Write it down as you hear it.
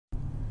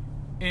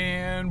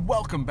And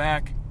welcome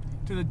back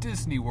to the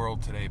Disney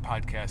World Today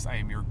podcast. I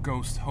am your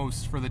ghost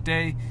host for the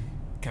day,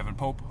 Kevin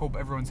Pope. Hope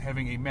everyone's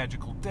having a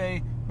magical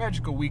day,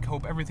 magical week.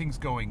 Hope everything's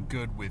going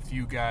good with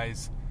you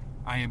guys.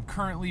 I am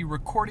currently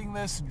recording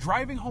this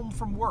driving home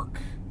from work.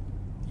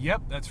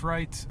 Yep, that's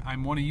right.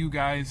 I'm one of you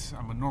guys.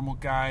 I'm a normal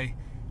guy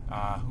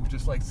who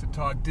just likes to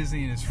talk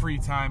Disney in his free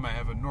time. I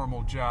have a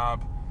normal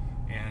job,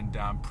 and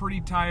I'm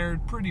pretty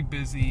tired, pretty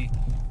busy.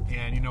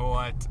 And you know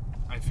what?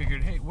 I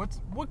figured, hey,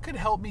 what could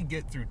help me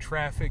get through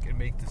traffic and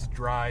make this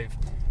drive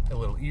a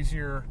little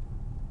easier?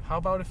 How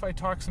about if I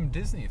talk some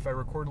Disney, if I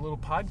record a little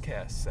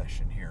podcast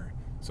session here?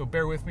 So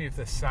bear with me if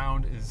the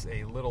sound is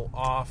a little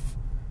off.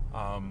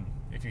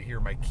 If you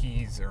hear my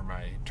keys or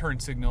my turn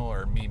signal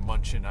or me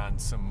munching on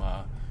some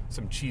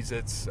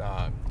Cheez-Its,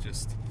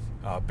 just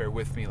bear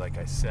with me. Like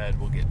I said,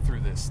 we'll get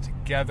through this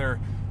together.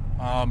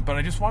 But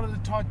I just wanted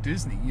to talk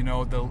Disney. You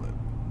know, the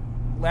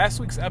last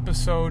week's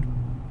episode,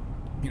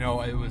 you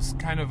know, it was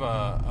kind of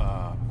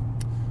a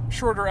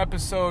shorter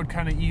episode,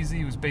 kind of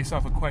easy. It was based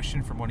off a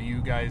question from one of you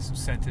guys who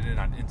sent it in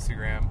on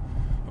Instagram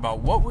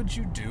about what would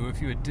you do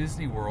if you had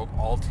Disney World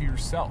all to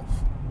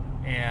yourself?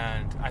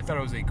 And I thought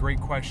it was a great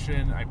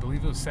question. I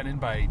believe it was sent in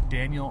by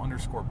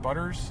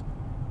Daniel_Butters.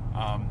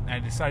 And I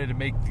decided to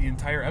make the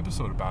entire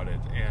episode about it.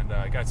 And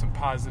I got some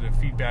positive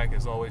feedback,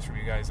 as always, from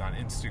you guys on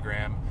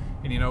Instagram.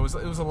 And, you know,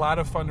 it was a lot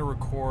of fun to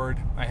record.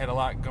 I had a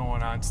lot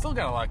going on. Still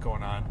got a lot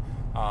going on.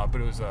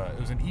 But it was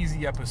an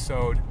easy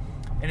episode,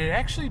 and it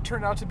actually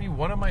turned out to be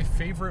one of my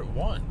favorite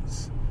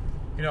ones.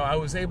 You know, I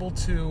was able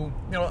to,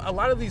 you know, a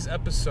lot of these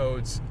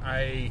episodes,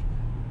 I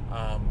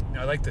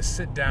like to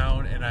sit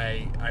down and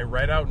I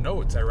write out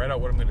notes. I write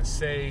out what I'm going to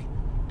say,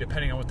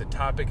 depending on what the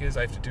topic is.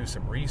 I have to do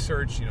some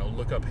research, you know,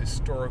 look up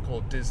historical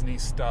Disney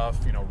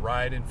stuff, you know,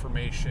 ride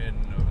information,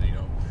 you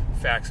know,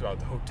 facts about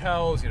the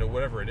hotels, you know,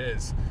 whatever it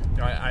is. You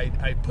know,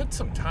 I put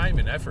some time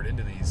and effort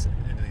into these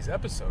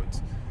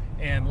episodes.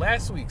 And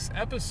last week's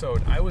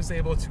episode, I was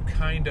able to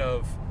kind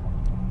of,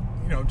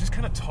 you know, just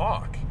kind of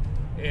talk.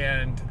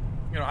 And,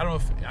 you know, I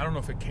don't know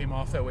if it came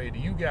off that way to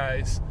you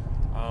guys,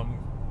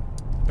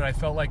 but I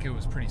felt like it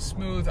was pretty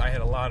smooth. I had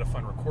a lot of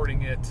fun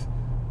recording it,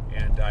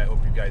 and I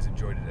hope you guys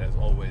enjoyed it as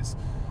always.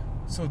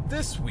 So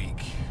this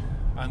week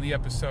on the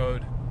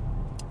episode,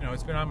 you know,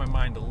 it's been on my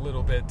mind a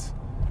little bit.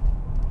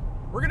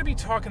 We're going to be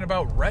talking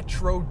about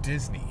retro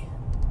Disney.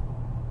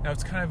 Now,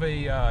 it's kind of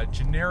a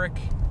generic,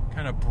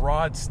 kind of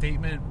broad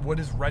statement. What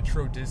is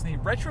retro Disney?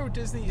 Retro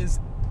Disney is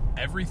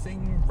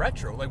everything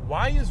retro. Like,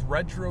 why is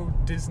retro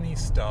Disney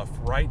stuff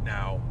right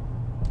now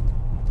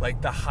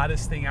like the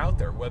hottest thing out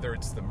there? Whether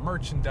it's the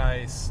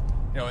merchandise,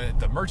 you know,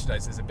 the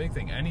merchandise is a big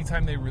thing.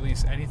 Anytime they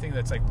release anything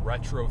that's like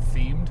retro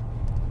themed,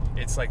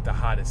 it's like the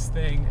hottest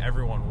thing.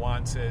 Everyone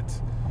wants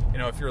it. You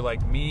know, if you're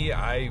like me,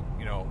 I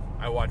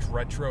watch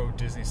retro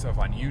Disney stuff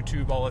on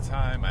YouTube all the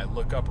time. I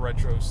look up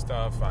retro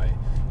stuff. I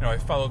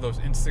follow those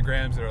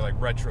Instagrams that are like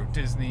retro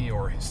Disney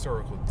or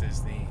historical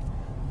Disney.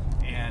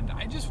 And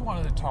I just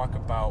wanted to talk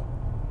about,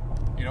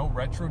 you know,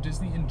 retro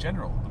Disney in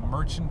general. The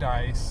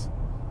merchandise,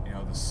 you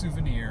know, the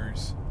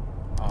souvenirs,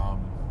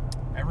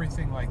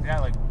 everything like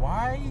that. Like,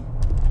 why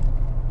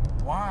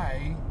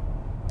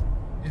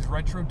is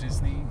retro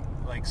Disney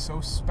like so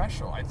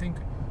special? I think,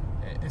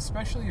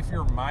 especially if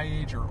you're my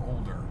age or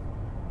older,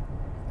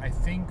 I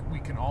think we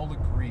can all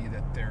agree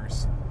that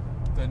there's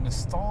the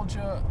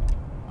nostalgia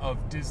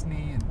of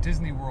Disney and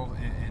Disney World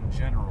in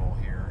general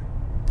here.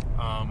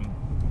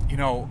 You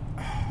know,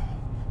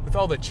 with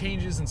all the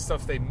changes and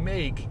stuff they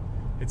make,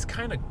 it's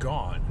kind of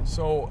gone.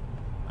 So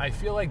I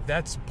feel like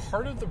that's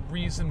part of the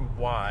reason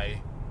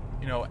why,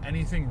 you know,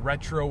 anything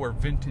retro or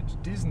vintage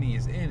Disney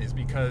is in, is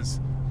because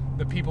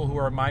the people who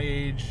are my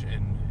age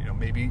and, you know,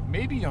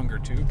 maybe younger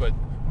too, but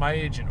my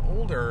age and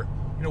older,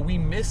 you know, we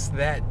miss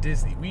that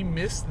Disney. We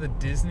miss the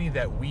Disney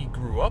that we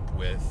grew up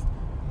with,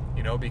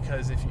 you know,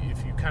 because if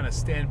you kind of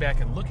stand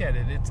back and look at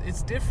it,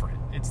 it's different.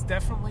 It's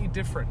definitely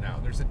different now.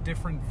 There's a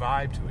different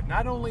vibe to it.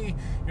 Not only,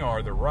 you know,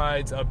 are the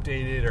rides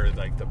updated or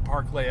like the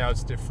park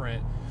layout's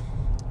different,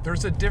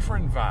 there's a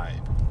different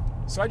vibe.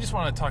 So I just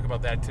want to talk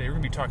about that today. We're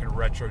going to be talking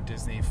retro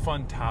Disney,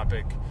 fun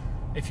topic.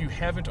 If you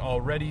haven't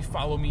already,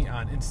 follow me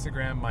on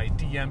Instagram. My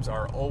DMs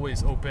are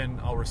always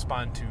open. I'll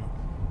respond to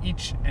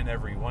each and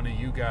every one of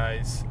you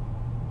guys.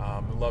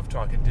 I love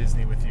talking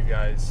Disney with you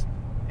guys.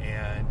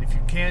 And if you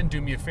can, do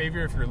me a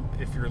favor.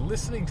 If you're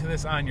listening to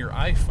this on your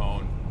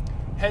iPhone,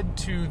 head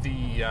to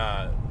the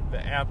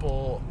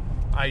Apple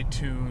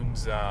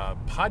iTunes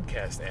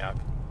podcast app.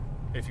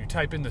 If you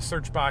type in the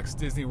search box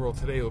Disney World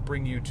Today, it'll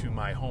bring you to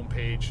my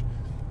homepage.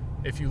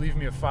 If you leave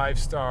me a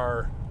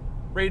 5-star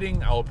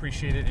rating, I'll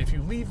appreciate it. If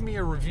you leave me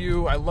a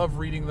review, I love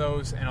reading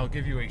those, and I'll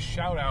give you a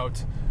shout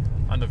out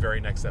on the very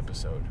next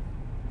episode.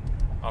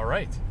 All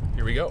right,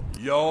 here we go.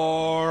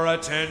 Your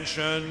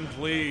attention,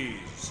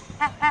 please.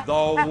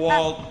 The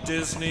Walt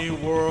Disney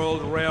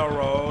World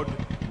Railroad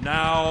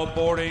now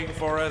boarding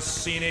for a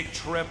scenic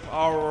trip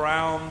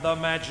around the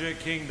Magic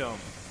Kingdom.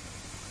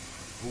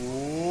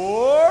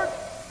 Board!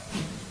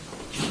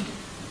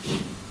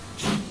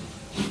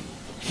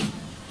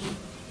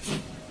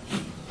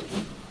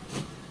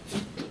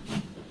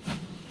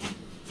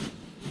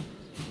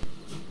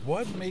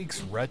 what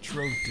makes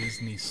retro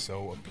Disney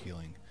so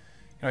appealing?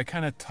 I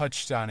kind of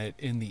touched on it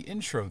in the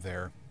intro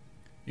there.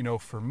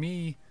 For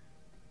me,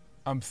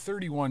 I'm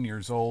 31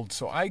 years old,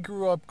 so I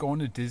grew up going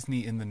to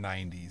Disney in the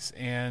 90s.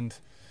 And,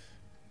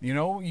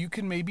 you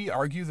can maybe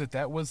argue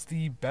that was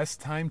the best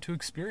time to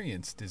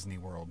experience Disney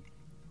World.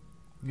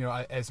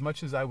 As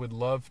much as I would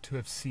love to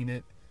have seen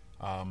it,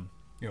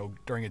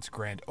 during its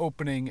grand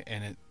opening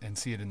and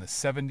see it in the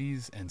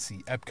 70s and see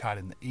Epcot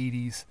in the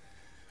 80s,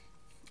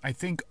 I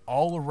think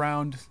all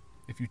around,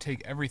 if you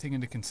take everything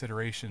into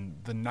consideration,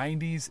 the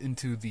 90s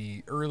into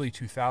the early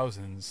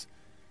 2000s,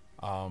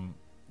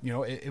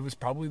 it was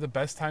probably the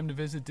best time to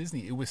visit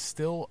Disney. It was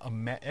still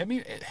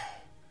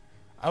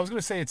I was going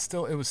to say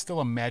it was still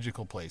a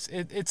magical place.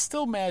 It's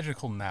still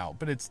magical now,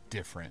 but it's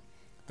different.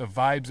 The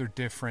vibes are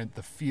different.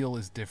 The feel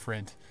is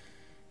different.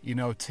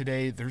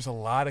 Today there's a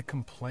lot of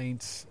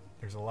complaints.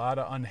 There's a lot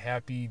of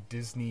unhappy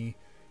Disney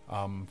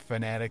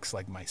fanatics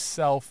like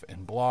myself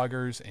and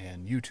bloggers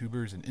and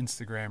YouTubers and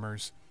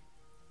Instagrammers.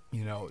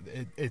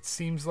 It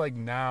seems like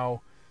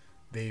now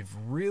they've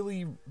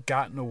really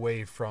gotten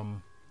away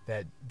from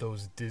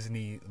those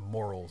Disney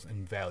morals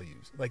and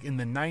values. Like in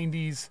the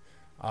 90s,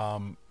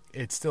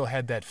 it still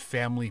had that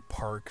family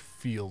park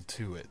feel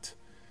to it.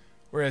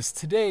 Whereas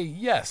today,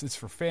 yes, it's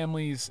for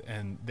families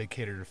and they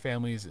cater to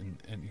families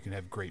and you can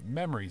have great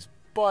memories,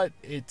 but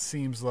it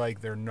seems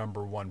like their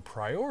number one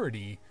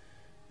priority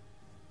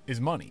is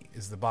money,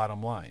 is the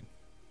bottom line.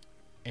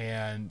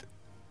 And,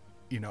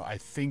 I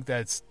think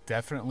that's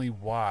definitely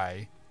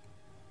why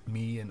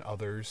me and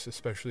others,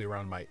 especially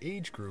around my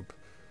age group,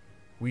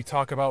 we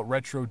talk about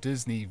retro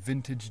Disney,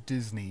 vintage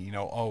Disney,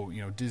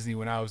 Disney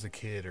when I was a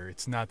kid, or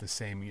it's not the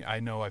same. I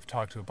know I've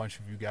talked to a bunch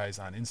of you guys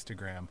on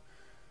Instagram.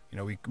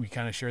 We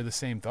kind of share the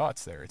same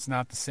thoughts there. It's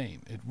not the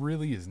same. It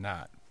really is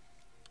not.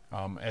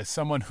 As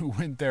someone who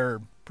went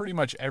there pretty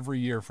much every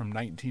year from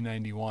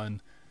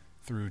 1991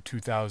 through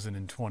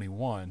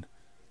 2021,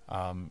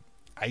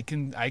 I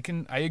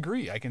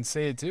agree. I can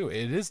say it too.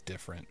 It is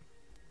different.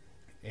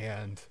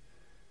 And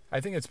I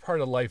think it's part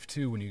of life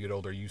too. When you get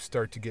older, you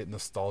start to get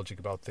nostalgic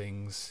about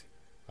things.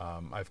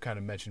 I've kind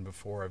of mentioned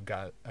before, I've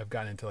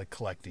gotten into like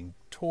collecting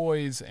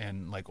toys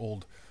and like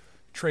old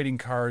trading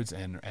cards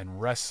and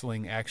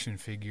wrestling action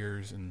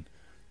figures. And,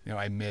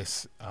 I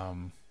miss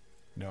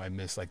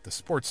like the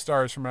sports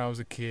stars from when I was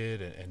a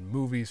kid and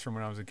movies from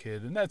when I was a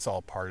kid. And that's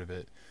all part of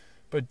it.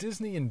 But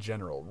Disney in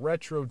general,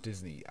 retro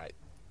Disney,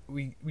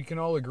 we can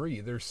all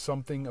agree there's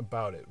something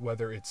about it,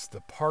 whether it's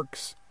the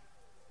parks,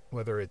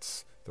 whether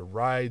it's the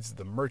rides,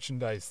 the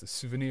merchandise, the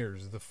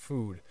souvenirs, the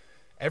food,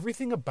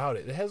 everything about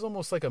it. It has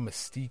almost like a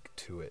mystique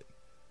to it.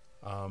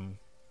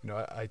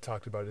 I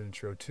talked about it in the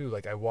intro too.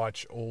 Like I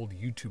watch old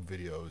YouTube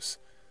videos,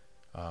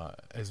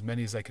 as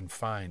many as I can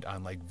find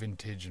on like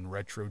vintage and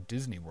retro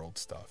Disney World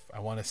stuff. I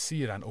want to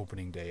see it on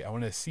opening day. I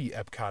want to see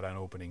Epcot on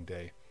opening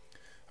day.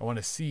 I want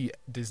to see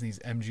Disney's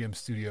MGM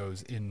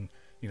Studios in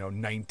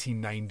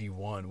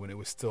 1991 when it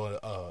was still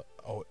a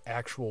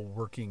actual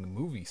working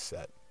movie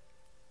set.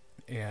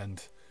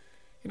 And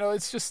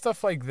it's just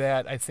stuff like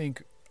that. I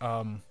think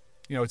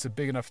it's a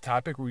big enough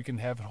topic where we can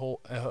have a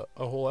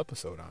whole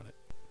episode on it.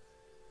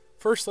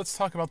 First, let's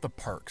talk about the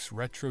parks,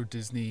 retro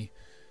Disney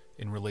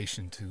in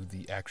relation to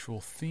the actual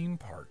theme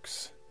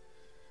parks.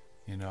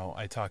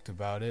 I talked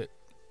about it,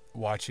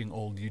 watching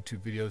old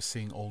YouTube videos,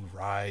 seeing old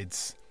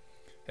rides.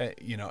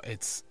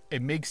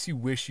 It makes you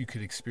wish you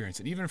could experience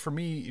it. Even for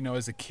me,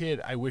 as a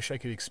kid, I wish I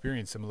could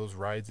experience some of those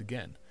rides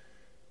again.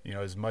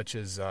 As much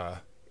as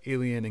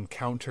Alien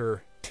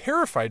Encounter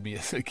terrified me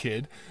as a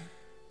kid,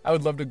 I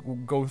would love to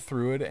go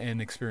through it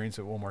and experience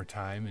it one more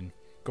time and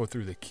go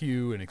through the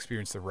queue and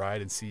experience the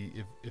ride and see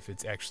if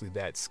it's actually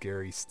that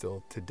scary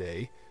still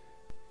today.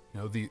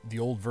 The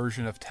old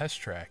version of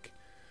Test Track.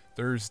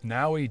 There's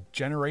now a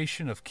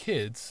generation of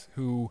kids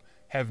who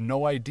have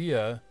no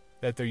idea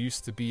that there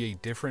used to be a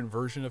different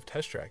version of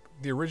Test Track.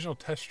 The original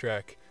Test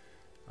Track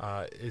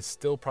is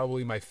still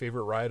probably my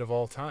favorite ride of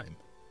all time.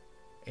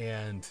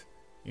 And,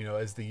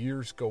 as the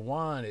years go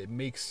on, it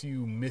makes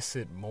you miss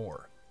it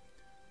more.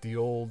 The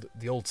old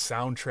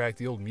soundtrack,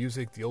 the old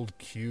music, the old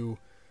queue,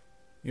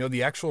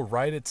 the actual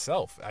ride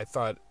itself.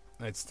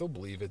 I'd still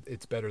believe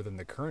it's better than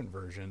the current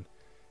version.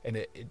 And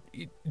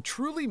it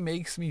truly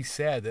makes me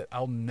sad that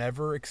I'll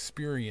never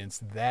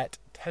experience that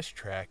Test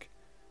Track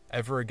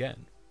ever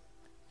again.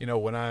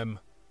 When I'm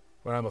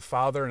a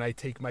father and I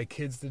take my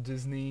kids to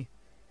Disney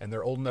and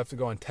they're old enough to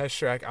go on Test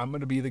Track, I'm going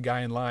to be the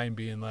guy in line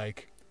being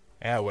like,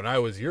 when I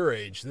was your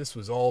age, this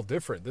was all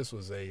different. This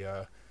was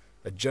a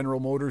General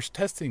Motors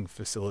testing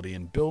facility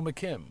in Bill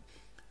McKim.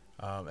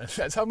 And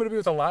that's how I'm going to be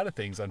with a lot of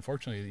things.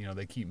 Unfortunately,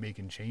 they keep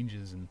making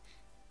changes, and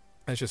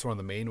that's just one of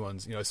the main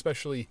ones,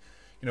 especially,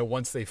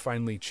 once they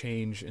finally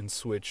change and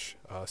switch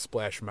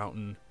Splash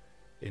Mountain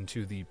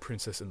into the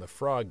Princess and the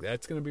Frog.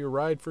 That's going to be a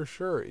ride for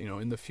sure,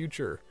 in the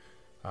future.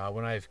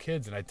 When I have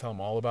kids, and I tell them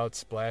all about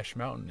Splash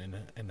Mountain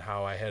and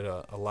how I had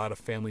a lot of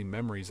family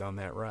memories on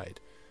that ride.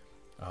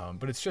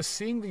 But it's just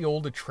seeing the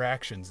old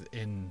attractions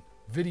in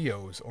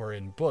videos or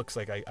in books.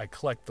 Like I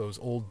collect those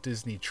old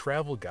Disney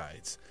travel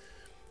guides.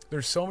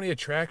 there's so many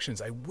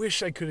attractions I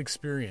wish I could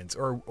experience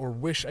or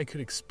wish I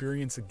could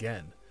experience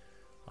again.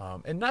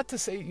 And not to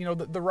say,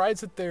 the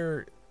rides that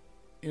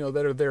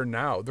that are there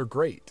now, they're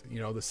great.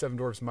 The Seven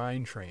Dwarfs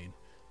Mine Train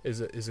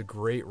is a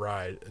great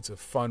ride. It's a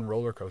fun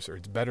roller coaster.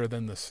 It's better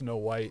than the Snow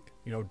White,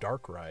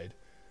 dark ride.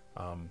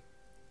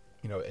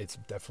 It's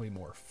definitely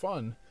more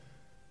fun.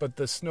 But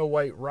the Snow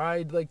White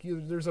ride,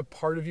 there's a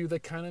part of you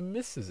that kind of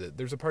misses it.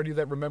 There's a part of you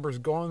that remembers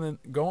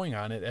going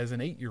on it as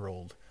an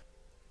 8-year-old.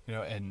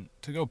 And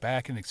to go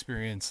back and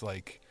experience,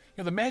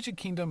 the Magic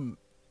Kingdom,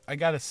 I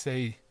gotta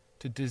say,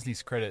 to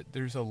Disney's credit,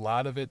 there's a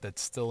lot of it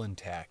that's still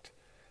intact.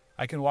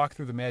 I can walk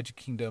through the Magic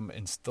Kingdom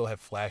and still have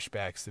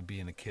flashbacks to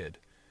being a kid.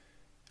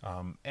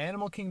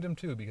 Animal Kingdom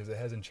too, because it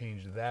hasn't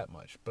changed that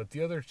much. But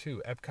the other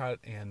two, Epcot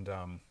and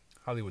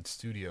Hollywood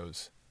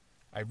Studios,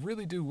 I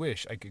really do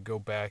wish I could go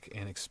back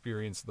and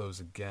experience those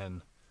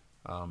again,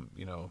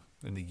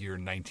 in the year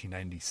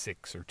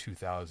 1996 or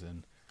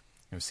 2000.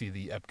 See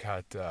the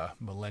Epcot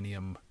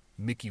Millennium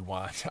Mickey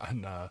wand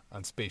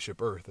on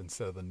Spaceship Earth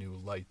instead of the new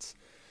lights.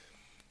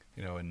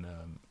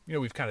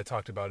 We've kind of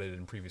talked about it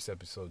in previous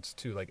episodes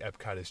too.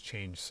 Epcot has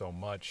changed so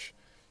much.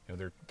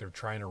 They're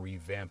trying to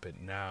revamp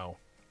it now.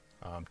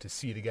 To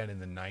see it again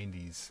in the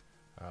 90s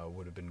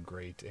would have been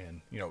great.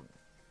 And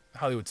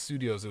Hollywood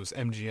Studios, it was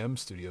MGM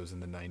Studios in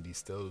the 90s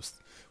still,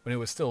 when it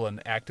was still an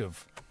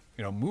active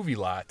movie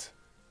lot.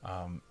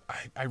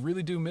 I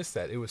really do miss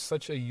that. It was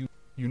such a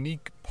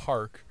unique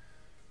park.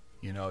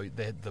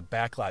 They had the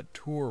backlot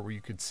tour where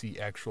you could see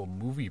actual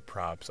movie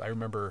props. I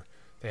remember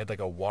they had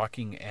a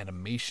walking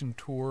animation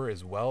tour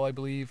as well, I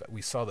believe.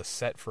 We saw the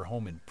set for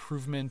Home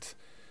Improvement.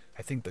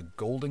 I think the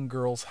Golden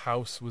Girls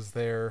house was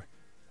there.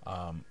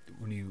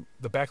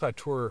 The backlot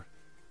tour,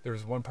 there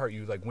was one part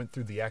you went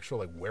through the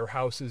actual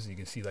warehouses. You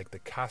can see the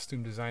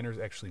costume designers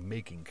actually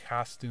making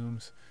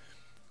costumes.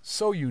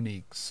 So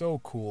unique, so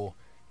cool.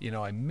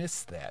 I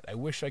miss that. I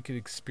wish I could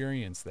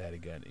experience that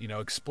again.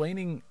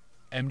 Explaining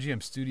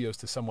MGM Studios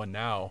to someone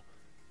now,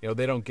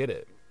 they don't get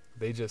it.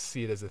 They just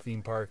see it as a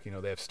theme park.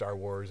 They have Star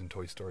Wars and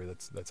Toy Story.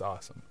 That's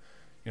awesome.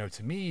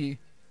 To me,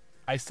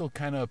 I still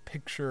kind of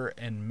picture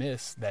and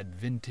miss that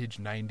vintage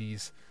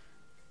 90s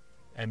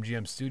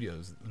MGM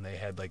Studios. And they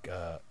had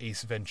a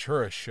Ace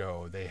Ventura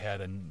show. They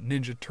had a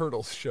Ninja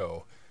Turtles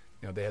show.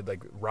 They had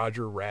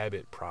Roger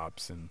Rabbit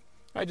props. And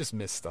I just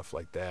miss stuff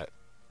like that.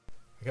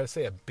 I gotta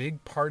say, a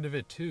big part of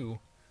it too,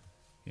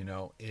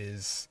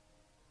 is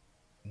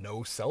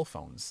no cell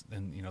phones.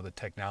 And, the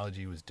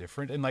technology was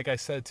different. And like I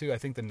said too, I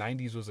think the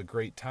 90s was a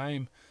great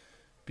time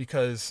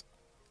because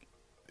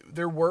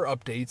there were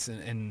updates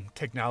and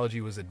technology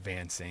was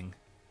advancing.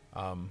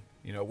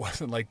 It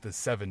wasn't like the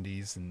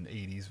 70s and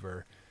 80s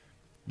where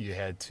you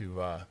had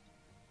to,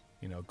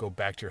 go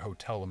back to your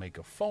hotel to make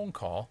a phone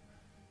call,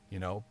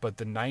 but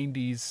the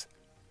 90s,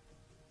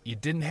 you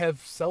didn't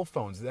have cell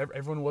phones.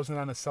 Everyone wasn't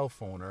on a cell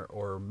phone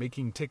or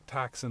making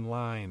TikToks in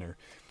line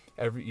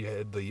you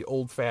had the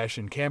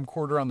old-fashioned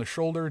camcorder on the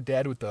shoulder,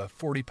 dad with the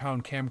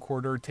 40-pound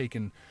camcorder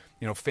taking,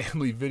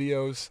 family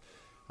videos.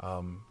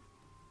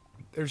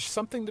 There's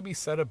something to be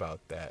said about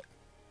that.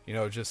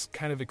 Just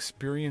kind of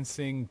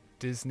experiencing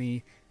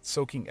Disney,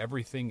 soaking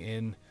everything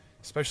in,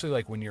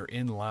 especially when you're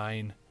in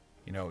line.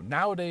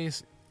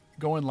 Nowadays,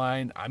 go in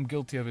line, I'm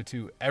guilty of it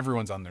too.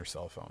 Everyone's on their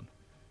cell phone.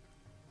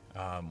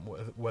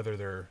 Whether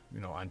they're,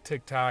 on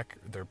TikTok,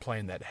 they're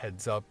playing that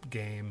heads up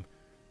game.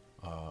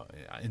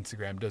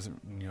 Instagram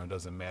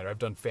doesn't matter. I've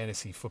done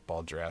fantasy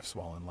football drafts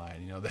while in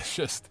line.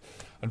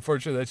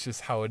 Unfortunately, that's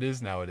just how it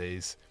is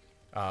nowadays.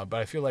 But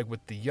I feel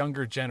with the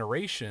younger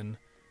generation,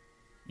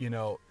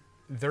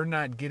 they're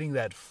not getting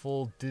that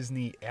full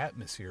Disney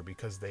atmosphere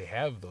because they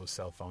have those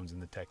cell phones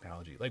and the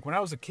technology. When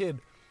I was a kid,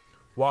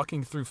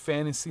 walking through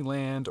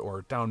Fantasyland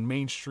or down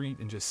Main Street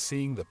and just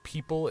seeing the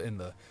people and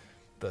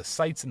the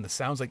sights and the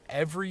sounds,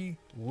 every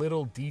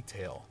little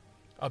detail,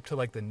 up to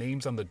the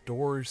names on the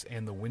doors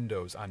and the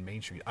windows on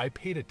Main Street, I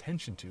paid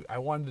attention to. I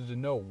wanted to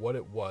know what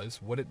it was,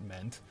 what it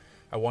meant.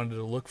 I wanted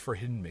to look for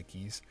hidden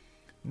Mickeys.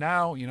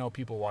 Now,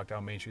 people walk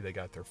down Main Street, they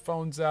got their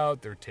phones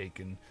out, they're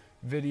taking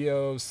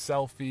videos,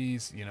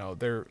 selfies,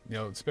 they're,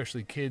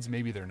 especially kids,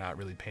 maybe they're not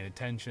really paying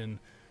attention.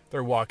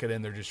 They're walking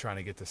in, they're just trying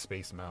to get to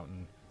Space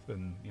Mountain,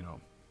 and,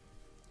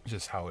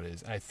 just how it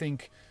is. And I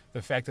think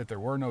the fact that there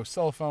were no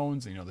cell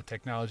phones, the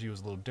technology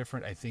was a little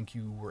different, I think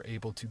you were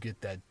able to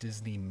get that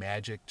Disney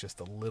magic just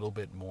a little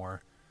bit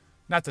more.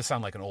 Not to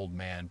sound like an old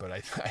man, but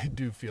I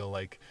do feel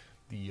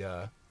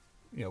the,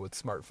 with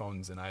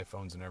smartphones and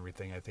iPhones and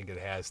everything, I think it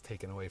has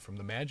taken away from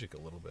the magic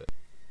a little bit.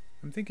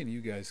 I'm thinking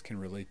you guys can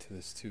relate to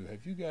this too.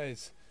 Have you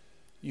guys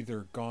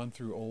either gone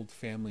through old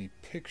family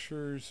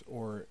pictures,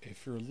 or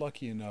if you're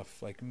lucky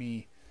enough, like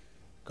me,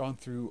 gone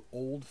through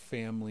old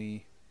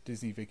family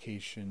Disney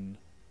Vacation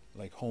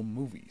home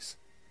movies?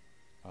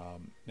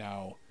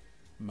 Now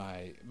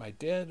my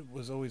dad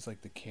was always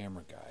the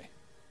camera guy,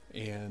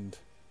 and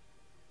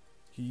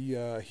he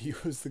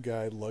was the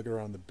guy lugging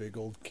around the big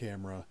old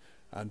camera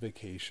on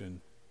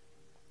vacation.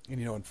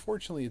 And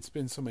unfortunately, it's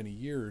been so many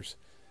years,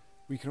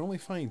 we can only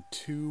find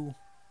 2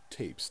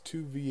 tapes,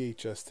 2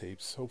 VHS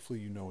tapes. Hopefully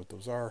you know what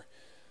those are.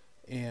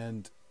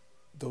 And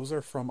those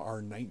are from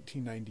our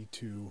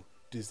 1992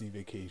 Disney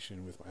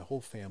vacation with my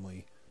whole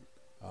family.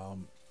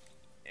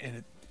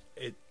 And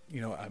it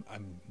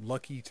I'm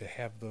lucky to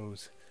have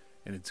those,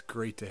 and it's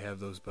great to have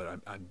those, but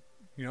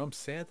I'm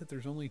sad that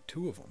there's only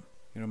 2 of them.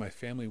 My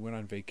family went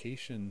on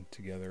vacation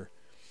together,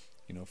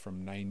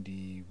 from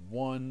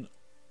 91,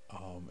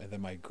 and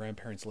then my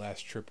grandparents'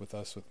 last trip with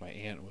us with my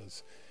aunt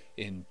was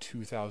in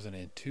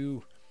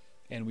 2002,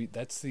 and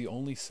that's the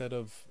only set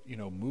of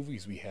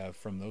movies we have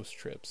from those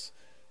trips.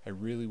 I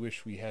really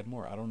wish we had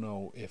more. I don't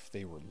know if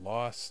they were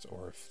lost,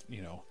 or if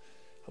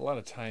a lot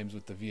of times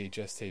with the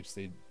VHS tapes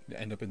they'd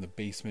end up in the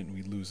basement and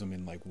we'd lose them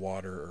in like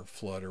water or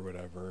flood or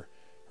whatever,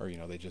 or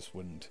they just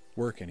wouldn't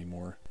work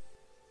anymore.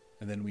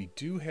 And then we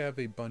do have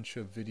a bunch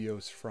of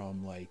videos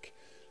from like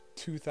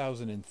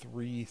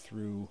 2003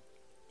 through,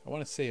 I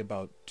want to say,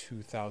 about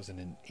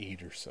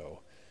 2008 or so.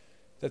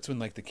 That's when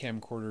like the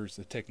camcorders,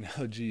 the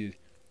technology,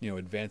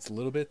 advanced a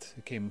little bit.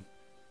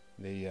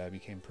 They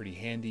became pretty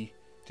handy.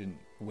 Didn't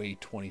weigh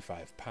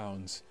 25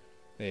 pounds.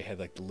 They had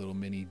like the little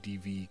mini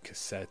DV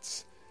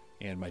cassettes,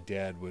 and my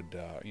dad would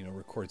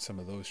record some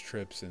of those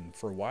trips. And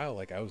for a while,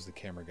 like, I was the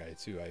camera guy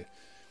too.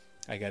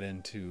 I got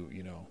into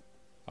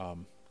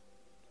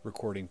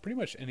recording pretty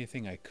much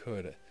anything I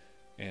could.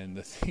 And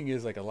the thing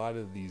is, like, a lot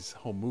of these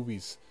home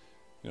movies,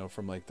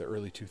 from like the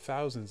early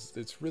 2000s,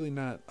 it's really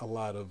not a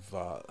lot of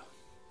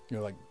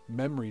like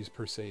memories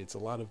per se. It's a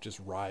lot of just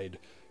ride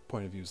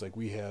point of views. Like,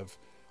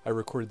 I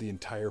recorded the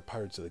entire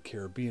Pirates of the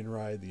Caribbean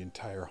ride, the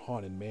entire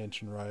Haunted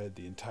Mansion ride,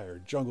 the entire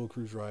Jungle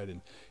Cruise ride. And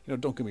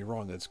don't get me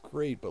wrong, that's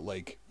great, but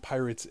like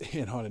Pirates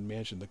and Haunted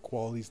Mansion, the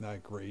quality's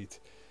not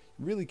great.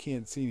 You really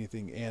can't see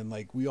anything, and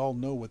like, we all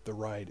know what the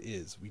ride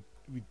is. We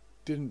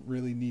didn't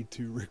really need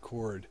to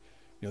record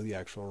the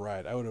actual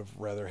ride. I would have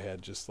rather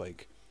had just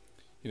like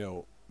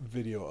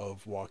video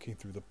of walking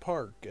through the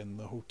park and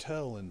the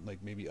hotel, and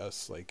like maybe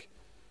us like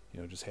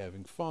just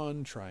having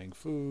fun, trying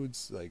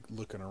foods, like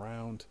looking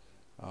around.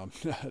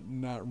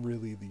 Not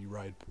really the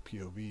ride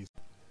POVs.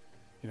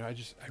 I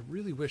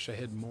really wish I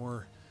had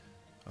more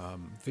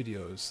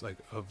videos like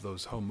of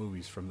those home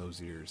movies from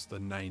those years, the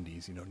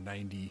 90s,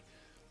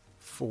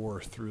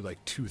 94 through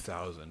like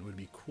 2000. Would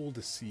be cool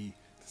to see,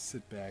 to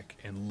sit back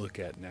and look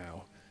at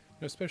now,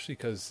 especially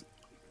because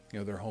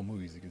they're home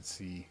movies. You could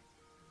see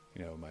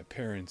my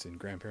parents and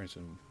grandparents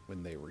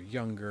when they were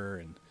younger,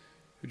 and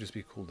it would just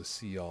be cool to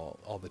see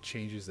all the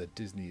changes that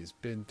Disney has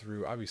been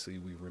through. Obviously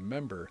we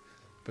remember,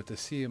 but to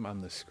see him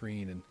on the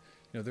screen.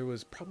 And there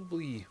was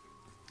probably,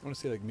 I want to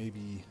say like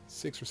maybe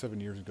 6 or 7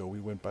 years ago, we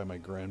went by my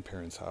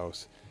grandparents'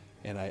 house,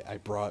 and I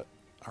brought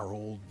our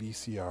old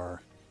VCR,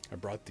 I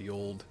brought the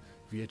old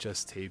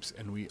VHS tapes,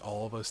 and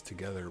all of us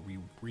together, we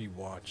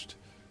rewatched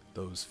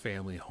those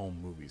family home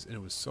movies, and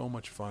it was so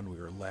much fun. We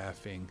were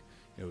laughing.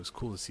 It was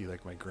cool to see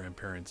like my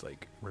grandparents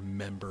like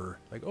remember,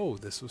 like, oh,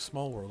 this was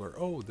Small World, or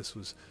oh, this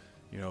was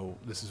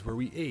this is where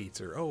we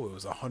ate, or oh, it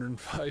was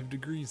 105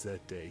 degrees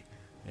that day.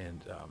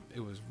 And it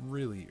was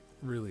really,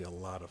 really a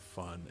lot of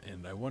fun.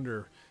 And I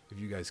wonder if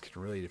you guys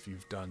can relate, if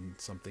you've done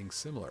something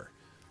similar.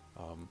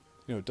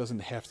 It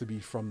doesn't have to be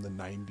from the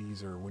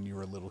 90s or when you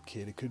were a little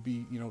kid. It could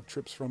be,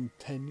 trips from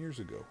 10 years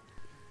ago.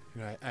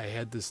 I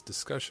had this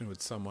discussion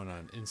with someone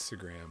on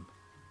Instagram.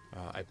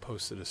 I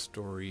posted a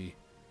story.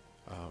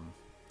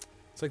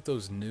 It's like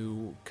those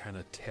new kind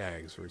of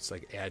tags where it's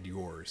like add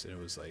yours. And it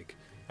was like,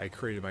 I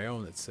created my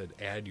own that said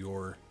add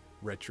your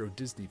retro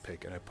Disney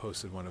pick. And I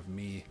posted one of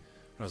me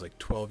I was like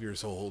 12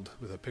 years old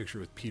with a picture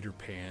with Peter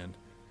Pan,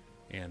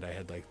 and I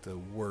had like the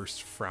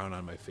worst frown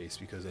on my face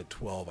because at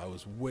 12 I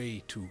was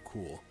way too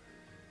cool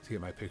to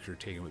get my picture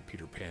taken with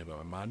Peter Pan, but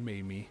my mom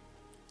made me,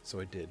 so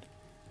I did.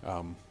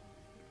 And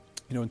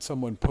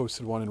someone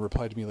posted one and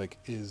replied to me like,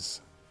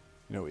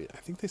 I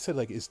think they said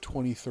like, is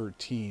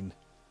 2013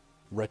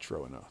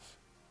 retro enough?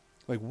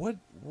 Like,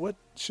 what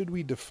should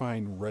we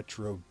define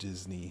retro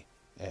Disney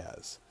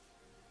as?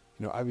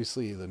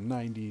 Obviously the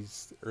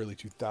 90s, early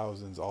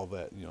 2000s, all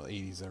that,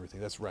 80s and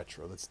everything, that's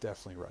retro. That's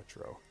definitely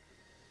retro.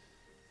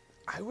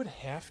 I would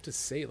have to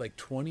say like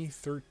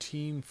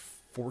 2013,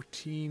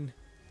 14,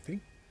 I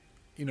think,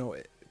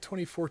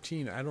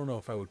 2014, I don't know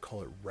if I would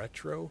call it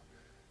retro,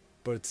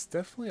 but it's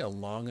definitely a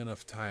long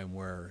enough time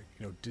where,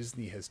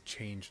 Disney has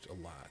changed a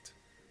lot.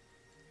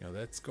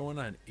 That's going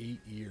on 8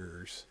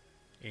 years,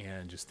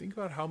 and just think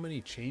about how many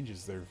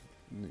changes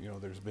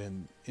there's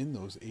been in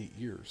those 8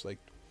 years. Like,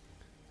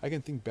 I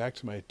can think back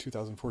to my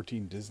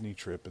 2014 Disney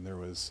trip, and there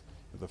was,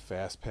 the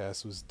Fast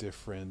Pass was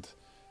different.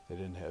 They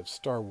didn't have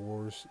Star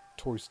Wars,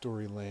 Toy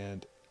Story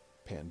Land,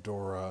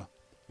 Pandora.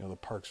 The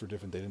parks were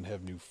different. They didn't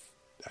have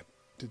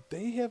did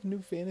they have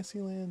New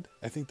Fantasyland?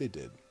 I think they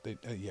did. They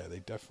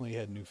definitely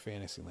had New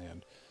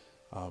Fantasyland.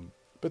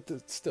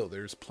 But still,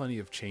 there's plenty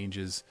of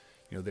changes.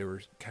 They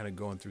were kind of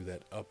going through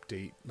that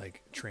update,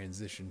 like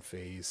transition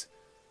phase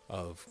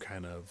of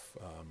kind of,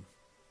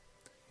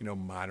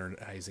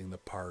 modernizing the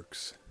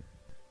parks.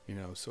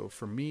 So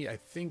for me, I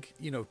think,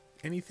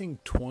 anything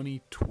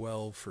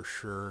 2012 for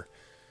sure,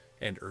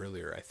 and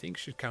earlier, I think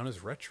should count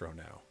as retro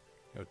now.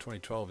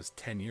 2012 is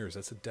 10 years.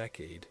 That's a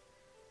decade.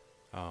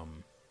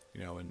 And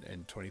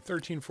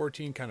 2013,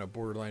 14 kind of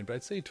borderline, but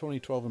I'd say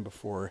 2012 and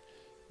before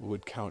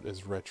would count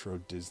as retro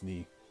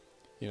Disney.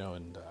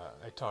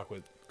 I talk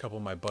with a couple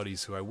of my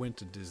buddies who I went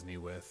to Disney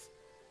with,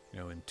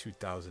 in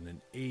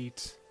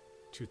 2008,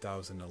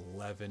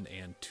 2011,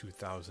 and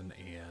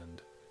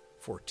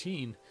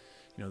 2014.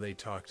 They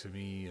talk to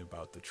me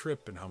about the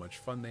trip and how much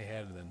fun they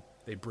had, and then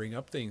they bring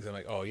up things. I'm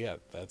like, oh yeah,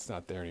 that's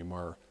not there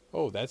anymore.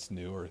 Oh, that's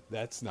new, or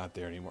that's not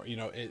there anymore.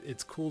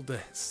 It's cool to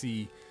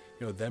see,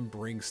 them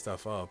bring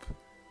stuff up,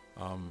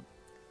 and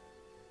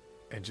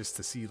just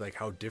to see like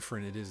how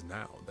different it is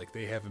now. Like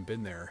they haven't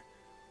been there,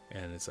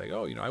 and it's like,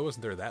 oh, I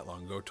wasn't there that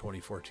long ago,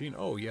 2014.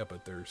 Oh yeah,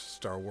 but there's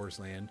Star Wars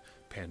Land,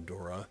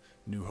 Pandora,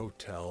 new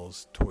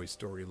hotels, Toy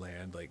Story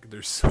Land. Like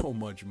there's so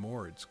much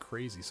more. It's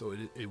crazy. So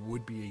it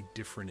would be a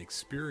different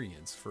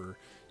experience for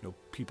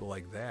people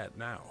like that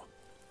now.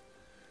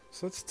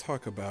 So let's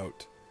talk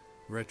about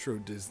retro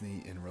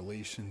Disney in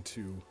relation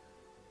to,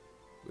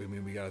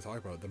 we got to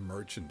talk about the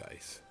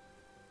merchandise.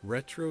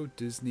 Retro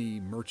Disney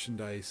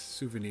merchandise,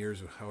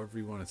 souvenirs, or however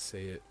you want to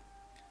say it,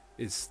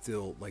 is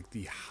still like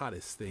the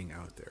hottest thing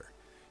out there.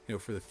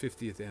 For the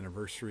 50th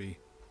anniversary,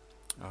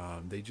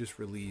 they just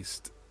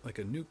released like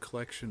a new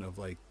collection of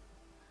like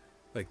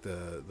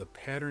the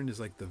pattern is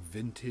like the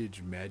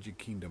vintage Magic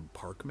Kingdom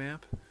park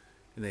map,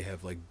 and they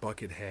have like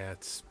bucket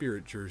hats,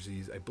 spirit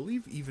jerseys, I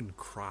believe even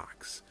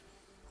Crocs,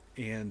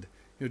 and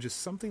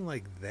just something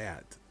like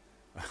that.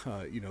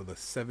 The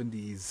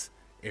 70s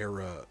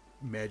era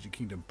Magic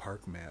Kingdom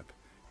park map.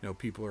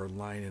 People are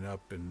lining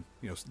up, and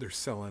they're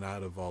selling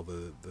out of all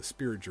the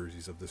spirit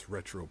jerseys of this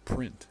retro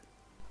print.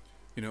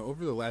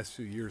 Over the last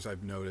few years,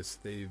 I've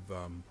noticed they've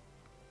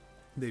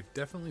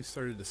definitely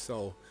started to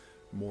sell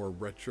more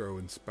retro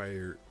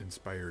inspired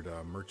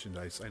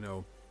merchandise. I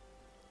know,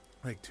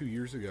 like 2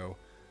 years ago,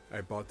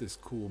 I bought this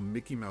cool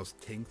Mickey Mouse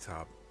tank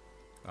top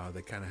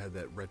that kind of had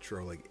that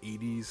retro like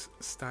 80s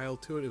style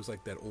to it. It was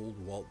like that old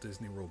Walt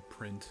Disney World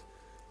print,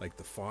 like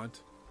the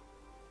font,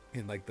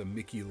 and like the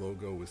Mickey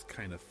logo was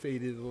kind of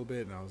faded a little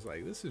bit, and I was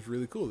like, this is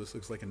really cool. This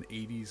looks like an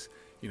 80s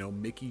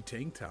Mickey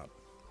tank top.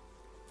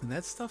 And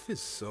that stuff is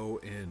so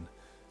in.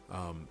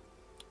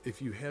 If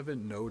you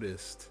haven't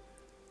noticed,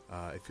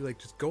 if you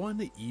just go on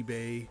to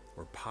eBay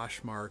or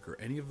Poshmark or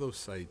any of those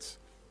sites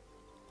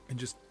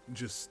and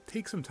just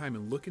take some time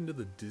and look into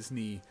the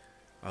Disney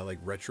like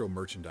retro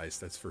merchandise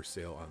that's for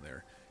sale on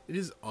there. It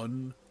is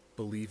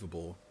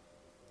unbelievable.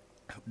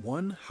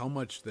 One, how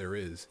much there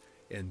is,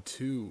 and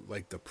two,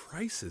 like the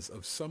prices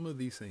of some of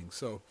these things.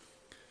 So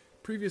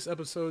previous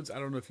episodes, I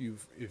don't know if you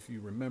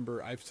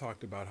remember, I've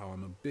talked about how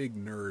I'm a big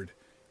nerd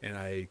and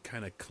I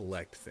kind of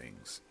collect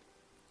things.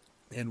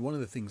 And one of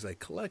the things I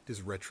collect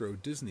is retro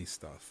Disney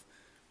stuff.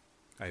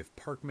 I have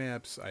park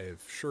maps, I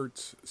have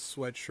shirts,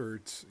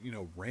 sweatshirts,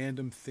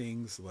 random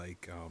things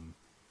like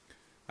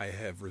I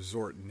have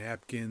resort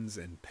napkins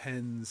and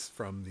pens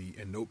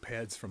and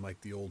notepads from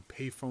like the old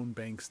payphone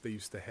banks they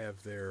used to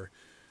have there.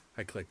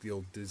 I collect the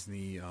old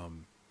Disney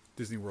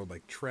World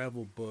like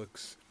travel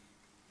books,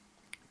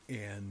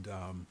 and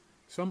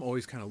so I'm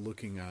always kind of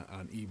looking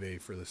on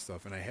eBay for this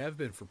stuff, and I have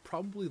been for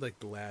probably like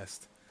the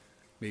last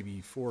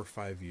maybe 4 or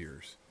 5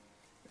 years.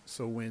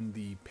 So when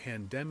the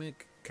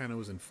pandemic kind of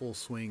was in full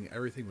swing,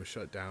 everything was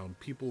shut down,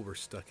 people were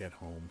stuck at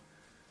home,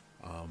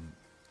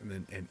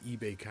 and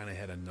eBay kind of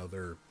had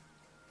another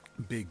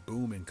big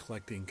boom, and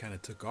collecting kind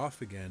of took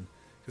off again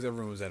because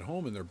everyone was at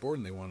home and they're bored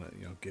and they want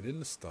to get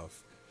into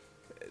stuff.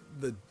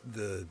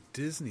 The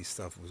Disney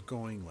stuff was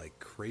going like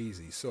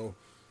crazy. So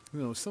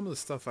some of the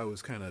stuff I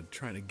was kind of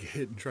trying to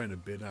get and trying to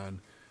bid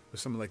on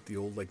was some of like the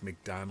old like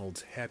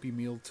McDonald's Happy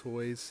Meal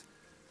toys.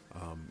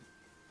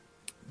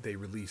 They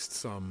released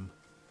some,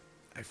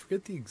 I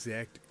forget the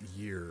exact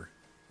year,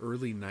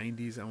 early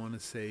 90s I want to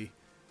say,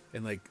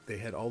 and like they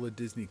had all the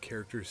Disney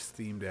characters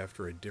themed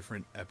after a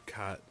different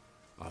Epcot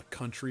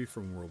country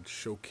from World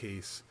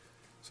Showcase.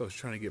 So I was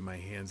trying to get my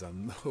hands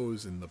on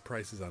those, and the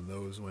prices on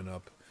those went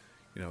up,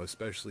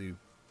 especially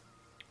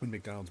when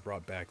McDonald's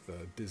brought back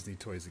the Disney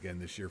toys again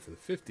this year for the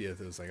 50th.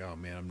 It was like, oh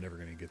man, I'm never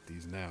going to get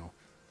these now.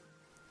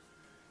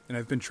 And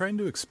I've been trying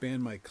to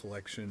expand my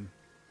collection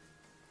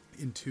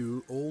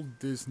into old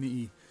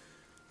Disney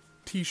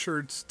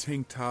t-shirts,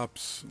 tank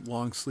tops,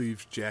 long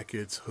sleeves,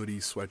 jackets,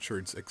 hoodies,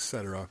 sweatshirts,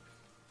 etc.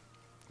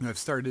 And I've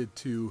started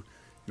to,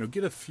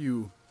 get a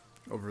few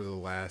over the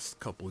last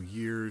couple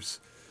years.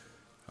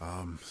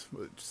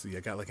 Let's see, I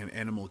got like an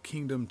Animal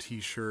Kingdom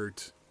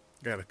t-shirt.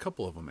 I got a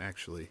couple of them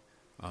actually.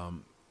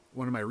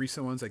 One of my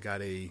recent ones, I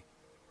got a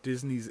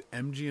Disney's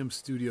MGM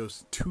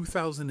Studios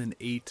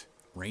 2008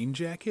 rain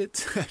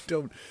jacket.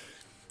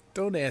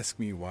 Don't ask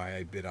me why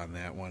I bid on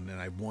that one,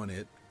 and I won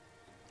it.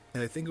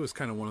 And I think it was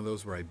kind of one of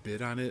those where I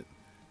bid on it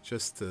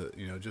just to,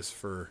 just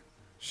for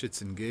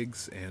shits and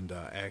gigs, and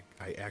I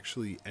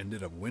actually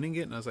ended up winning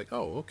it, and I was like,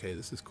 oh, okay,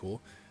 this is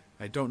cool.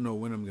 I don't know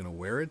when I'm going to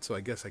wear it, so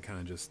I guess I kind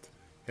of just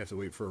have to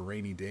wait for a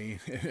rainy day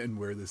and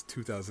wear this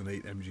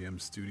 2008 MGM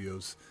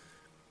Studios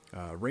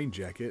rain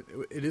jacket.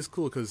 It is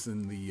cool because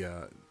in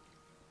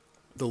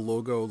the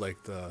logo, like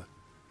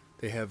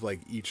they have like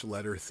each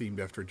letter themed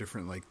after a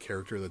different like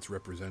character that's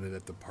represented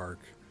at the park.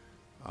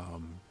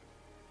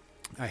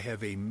 I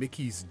have a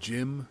Mickey's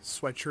Gym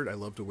sweatshirt. I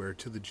love to wear it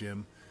to the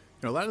gym.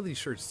 A lot of these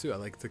shirts too, I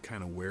like to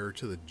kind of wear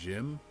to the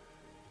gym.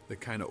 The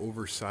kind of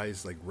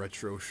oversized like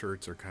retro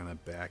shirts are kind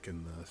of back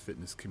in the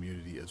fitness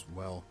community as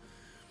well.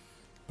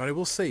 But I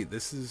will say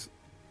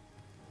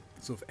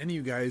so if any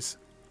of you guys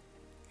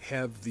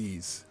have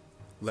these,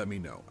 let me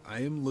know.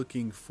 I am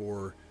looking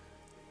for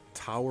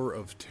Tower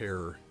of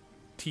Terror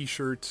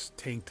t-shirts,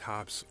 tank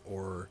tops,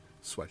 or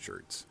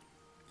sweatshirts.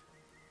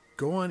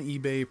 Go on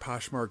eBay,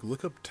 Poshmark,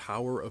 look up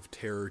Tower of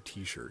Terror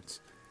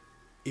t-shirts.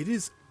 It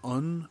is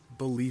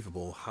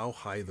unbelievable how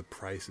high the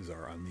prices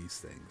are on these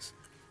things.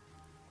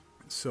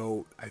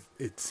 So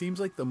it seems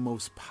like the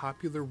most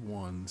popular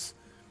ones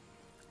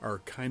are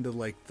kind of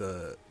like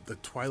the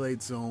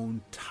Twilight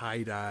Zone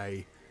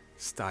tie-dye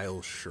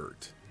style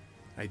shirt.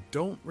 I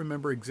don't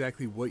remember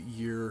exactly what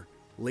year,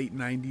 late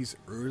 90s,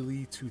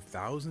 early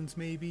 2000s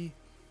maybe.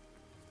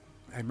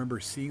 I remember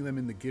seeing them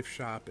in the gift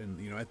shop,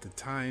 and at the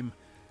time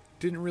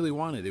didn't really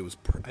want it. It was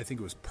I think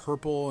it was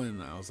purple,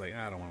 and I was like,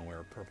 I don't want to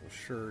wear a purple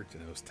shirt,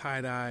 and it was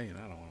tie-dye, and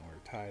I don't want to wear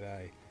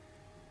tie-dye.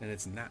 And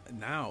it's not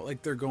now,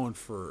 like they're going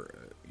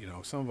for,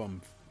 some of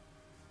them,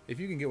 if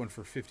you can get one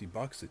for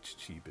 $50, it's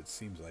cheap. It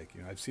seems like,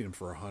 I've seen them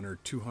for $100,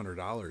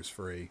 $200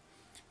 for a,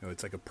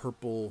 it's like a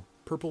purple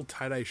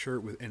tie-dye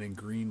shirt and in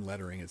green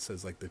lettering. It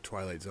says like the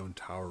Twilight Zone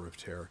Tower of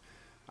Terror.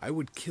 I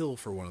would kill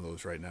for one of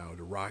those right now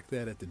to rock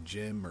that at the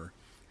gym, or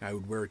I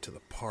would wear it to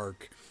the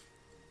park.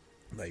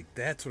 Like,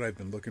 that's what I've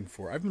been looking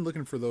for. I've been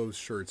looking for those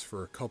shirts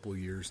for a couple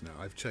years now.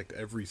 I've checked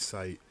every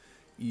site,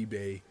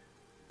 eBay,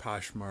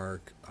 Poshmark,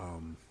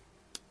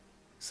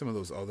 some of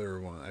those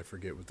other ones, I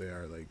forget what they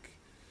are, like,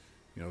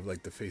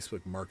 like the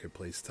Facebook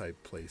Marketplace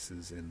type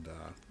places, and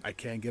I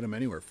can't get them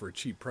anywhere for a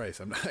cheap price.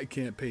 I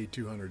can't pay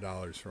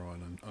 $200 for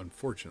one,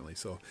 unfortunately.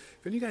 So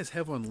if any of you guys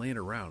have one laying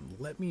around,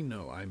 let me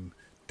know. I'm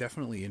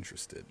definitely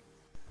interested.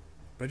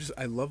 But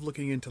I love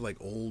looking into like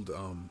old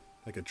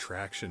like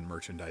attraction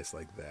merchandise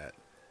like that.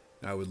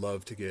 And I would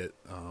love to get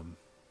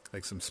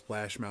like some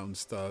Splash Mountain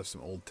stuff,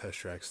 some old Test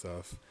Track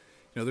stuff.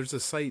 There's a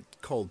site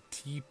called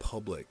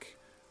TeePublic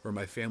where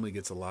my family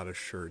gets a lot of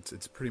shirts.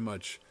 It's pretty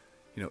much,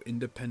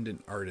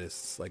 independent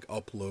artists like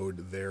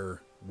upload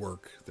their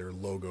work, their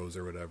logos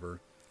or whatever,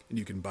 and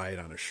you can buy it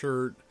on a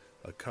shirt,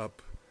 a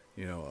cup,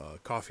 a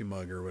coffee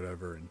mug or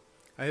whatever. And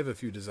I have a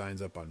few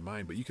designs up on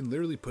mine, but you can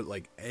literally put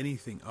like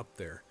anything up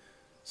there.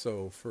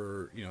 So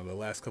for, the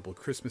last couple of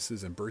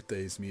Christmases and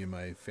birthdays, me and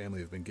my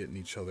family have been getting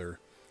each other,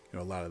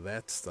 a lot of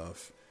that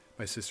stuff.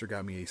 My sister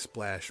got me a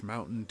Splash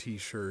Mountain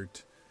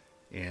t-shirt,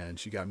 and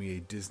she got me a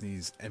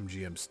Disney's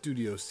MGM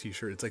Studios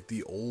t-shirt. It's like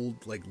the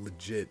old, like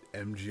legit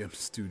MGM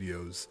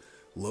Studios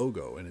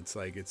logo. And it's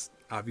like, it's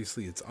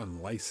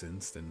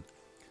unlicensed and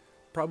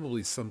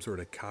probably some sort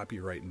of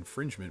copyright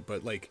infringement.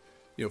 But like,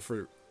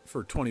 for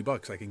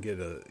 $20, I can get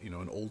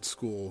an old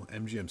school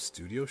MGM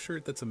Studio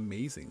shirt. That's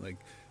amazing. Like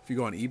if you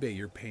go on eBay,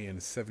 you're paying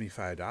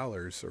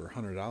 $75 or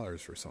 $100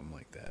 for something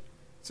like that.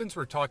 Since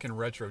we're talking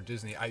retro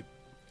Disney,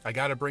 I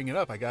got to bring it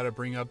up. I got to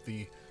bring up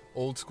the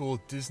old school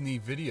Disney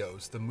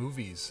videos, the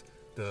movies,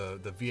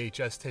 the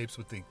VHS tapes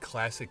with the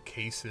classic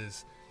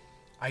cases.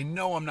 I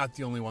know I'm not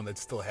the only one that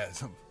still has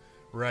them,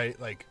 right?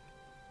 Like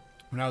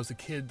when I was a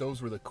kid,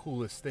 those were the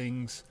coolest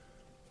things.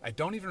 I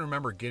don't even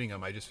remember getting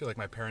them. I just feel like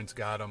my parents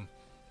got them.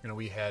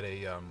 We had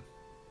a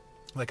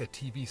like a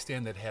TV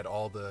stand that had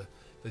all the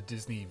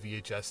Disney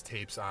VHS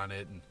tapes on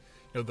it,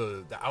 and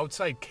the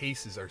outside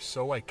cases are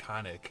so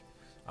iconic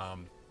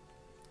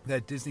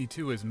that Disney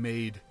too has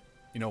made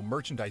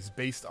merchandise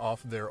based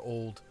off their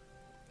old,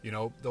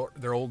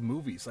 their old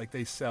movies. Like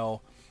they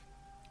sell,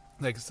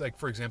 like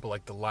for example,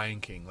 like the Lion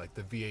King, like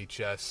the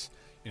VHS,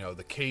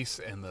 the case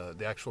and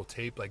the actual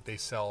tape. Like they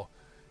sell,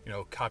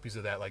 copies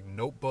of that, like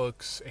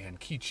notebooks and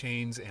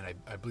keychains, and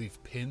I believe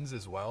pins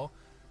as well.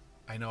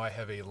 I know I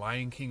have a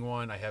Lion King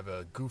one. I have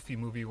a Goofy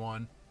movie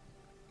one.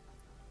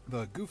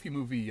 The Goofy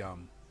movie,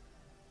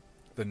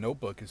 the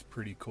notebook is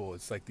pretty cool.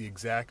 It's like the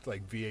exact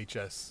like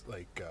VHS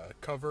like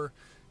cover.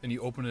 And you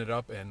open it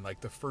up, and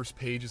like the first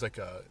page is like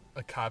a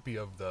copy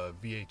of the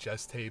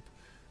VHS tape,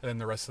 and then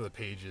the rest of the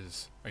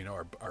pages,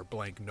 are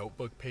blank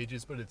notebook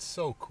pages. But it's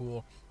so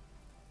cool.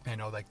 I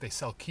know, like they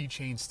sell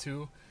keychains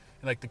too,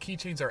 and like the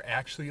keychains are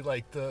actually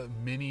like the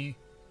mini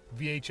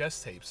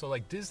VHS tapes. So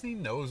like Disney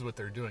knows what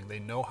they're doing. They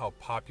know how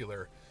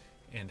popular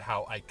and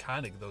how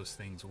iconic those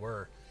things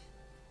were.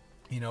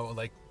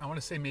 Like I want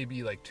to say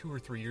maybe like 2 or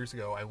 3 years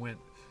ago, I went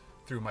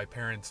through my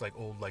parents' like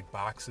old like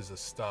boxes of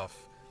stuff.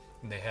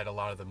 And they had a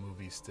lot of the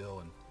movies still,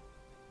 and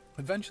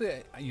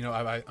eventually,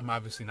 I'm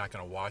obviously not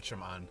going to watch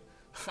them on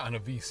a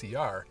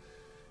VCR,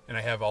 and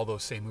I have all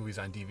those same movies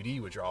on DVD,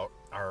 which are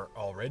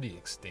already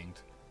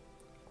extinct.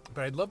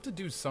 But I'd love to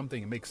do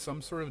something and make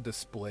some sort of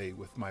display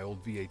with my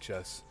old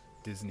VHS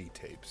Disney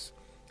tapes.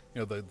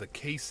 The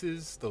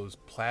cases, those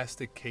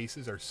plastic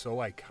cases, are so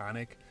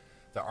iconic.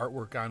 The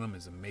artwork on them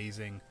is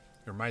amazing.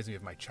 It reminds me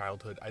of my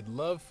childhood. I'd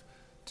love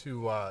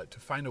to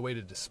find a way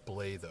to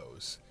display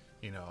those.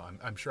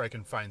 I'm sure I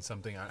can find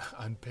something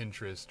on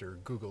Pinterest or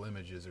Google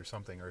Images or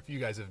something. Or if you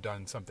guys have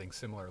done something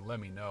similar, let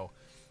me know.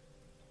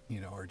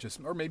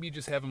 Or maybe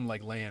just have them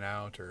like laying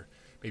out, or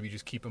maybe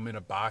just keep them in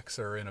a box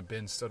or in a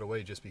bin stowed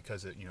away, just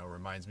because it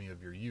reminds me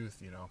of your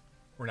youth.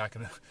 We're not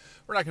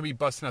gonna be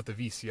busting out the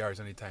VCRs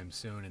anytime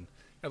soon.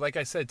 And like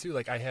I said too,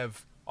 like I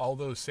have all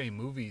those same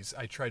movies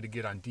I tried to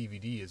get on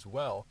DVD as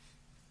well,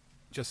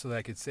 just so that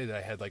I could say that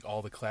I had like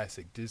all the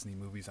classic Disney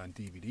movies on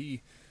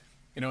DVD.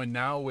 And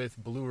now with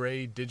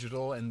Blu-ray,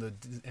 digital,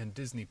 and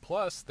Disney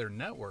Plus, their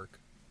network,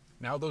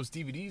 now those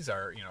DVDs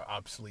are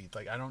obsolete.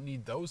 Like I don't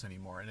need those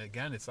anymore. And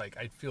again, it's like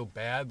I'd feel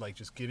bad like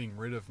just getting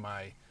rid of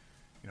my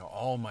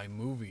all my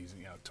movies.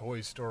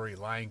 Toy Story,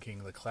 Lion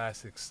King, the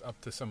classics, up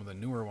to some of the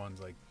newer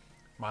ones like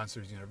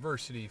Monsters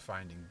University,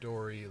 Finding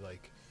Dory.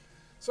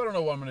 So I don't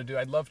know what I'm gonna do.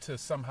 I'd love to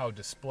somehow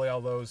display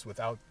all those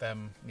without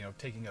them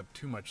taking up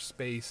too much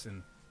space.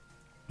 And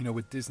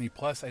with Disney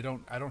Plus, I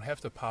don't have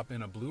to pop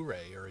in a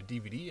Blu-ray or a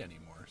DVD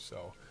anymore.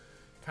 So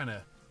kind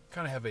of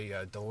have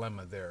a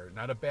dilemma there.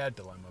 Not a bad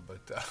dilemma,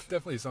 but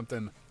definitely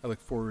something I look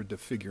forward to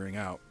figuring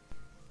out.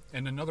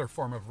 And another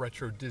form of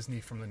retro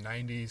Disney from the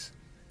 90s,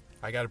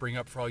 I got to bring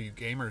up for all you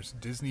gamers,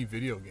 Disney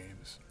video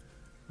games.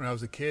 When I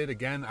was a kid,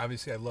 again,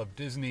 obviously I loved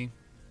Disney,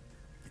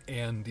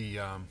 and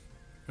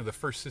the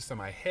first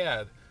system I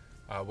had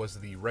was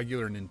the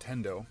regular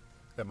Nintendo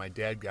that my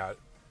dad got,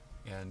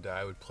 and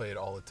I would play it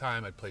all the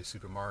time. I'd play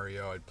Super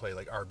Mario, I'd play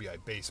like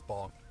RBI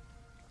Baseball.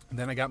 And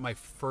then I got my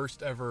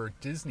first ever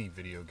Disney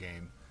video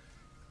game.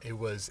 It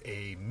was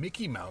a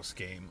Mickey Mouse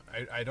game.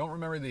 I don't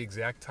remember the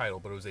exact title,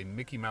 but it was a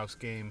Mickey Mouse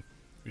game.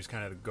 You just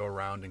kind of go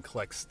around and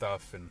collect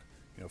stuff and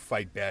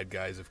fight bad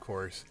guys, of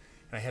course.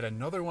 And I had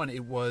another one.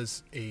 It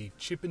was a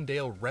Chip 'n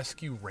Dale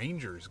Rescue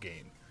Rangers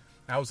game.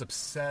 I was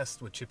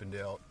obsessed with Chip 'n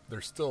Dale.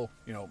 They're still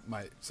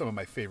some of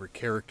my favorite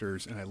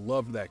characters, and I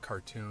loved that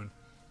cartoon.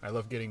 I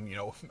love getting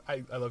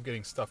I love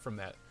getting stuff from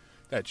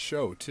that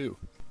show too.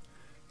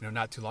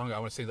 Not too long ago, I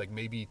want to say like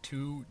maybe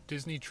 2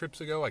 Disney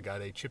trips ago, I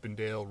got a Chip 'n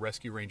Dale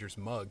Rescue Rangers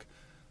mug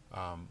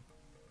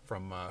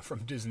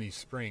from Disney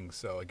Springs.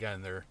 So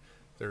again, they're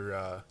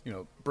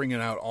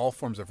bringing out all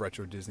forms of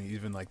retro Disney,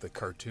 even like the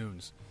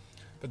cartoons.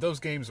 But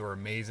those games were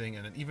amazing,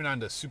 and even on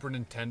the Super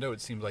Nintendo,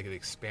 it seemed like it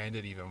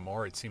expanded even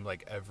more. It seemed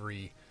like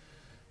every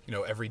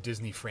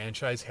Disney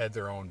franchise had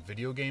their own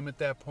video game at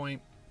that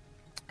point.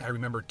 I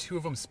remember 2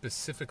 of them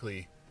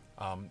specifically,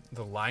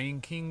 the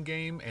Lion King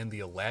game and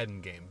the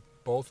Aladdin game,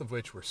 both of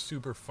which were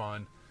super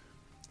fun.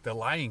 The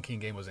Lion King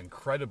game was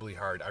incredibly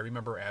hard. I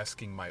remember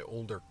asking my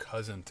older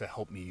cousin to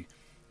help me,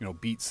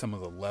 beat some of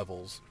the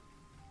levels.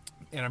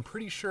 And I'm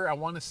pretty sure, I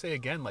want to say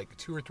again, like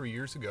 2 or 3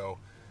 years ago,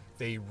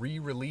 they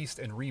re-released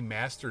and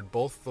remastered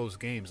both those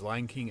games,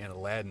 Lion King and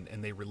Aladdin,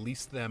 and they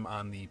released them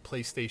on the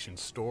PlayStation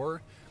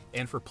Store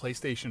and for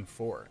PlayStation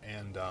 4.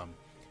 And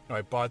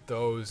I bought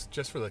those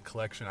just for the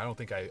collection. I don't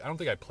think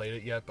I played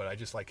it yet, but I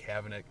just like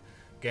having it.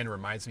 Again, it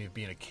reminds me of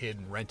being a kid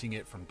and renting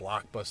it from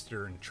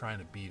Blockbuster and trying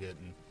to beat it.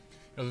 And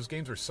those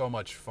games were so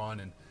much fun,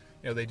 and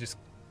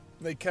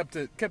they kept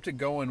it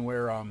going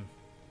where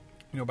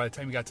by the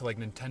time you got to like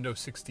Nintendo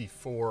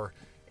 64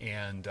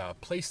 and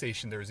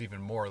PlayStation, there was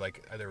even more.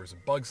 Like there was a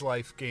Bugs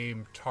Life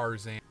game,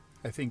 Tarzan.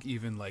 I think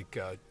even like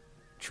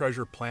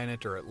Treasure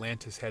Planet or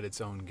Atlantis had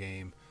its own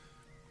game.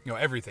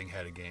 Everything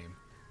had a game.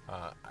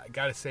 I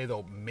gotta say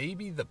though,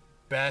 maybe the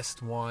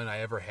best one I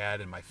ever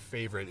had and my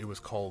favorite, it was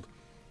called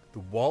the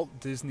Walt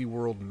Disney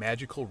World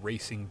Magical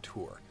Racing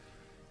Tour.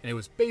 And it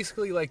was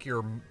basically like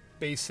your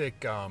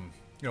basic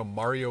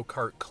Mario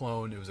Kart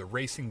clone. It was a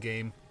racing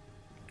game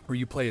where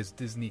you play as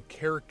Disney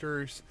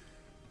characters,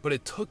 but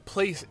it took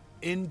place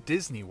in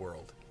Disney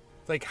World.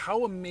 Like,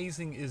 how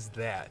amazing is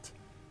that?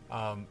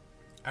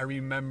 I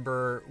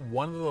remember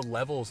one of the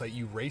levels that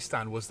you raced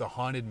on was the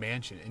Haunted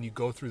Mansion, and you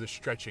go through the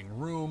stretching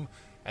room,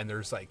 and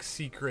there's like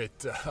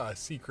secret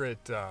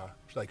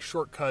like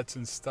shortcuts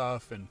and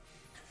stuff. And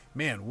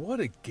man, what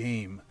a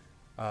game!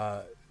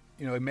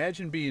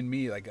 Imagine being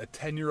me, like a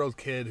 10-year-old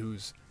kid who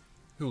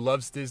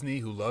loves Disney,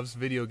 who loves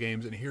video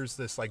games, and here's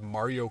this like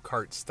Mario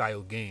Kart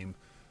style game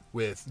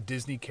with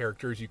Disney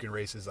characters you can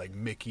race as like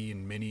Mickey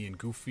and Minnie and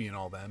Goofy and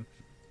all them,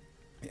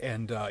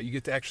 and you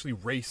get to actually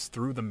race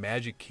through the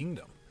Magic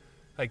Kingdom.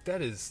 Like,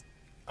 that is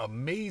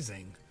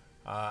amazing.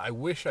 I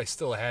wish I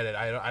still had it.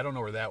 I don't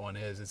know where that one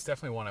is. It's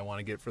definitely one I want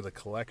to get for the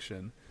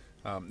collection.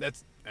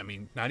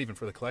 Not even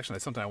for the collection.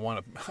 That's something I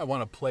want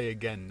to play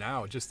again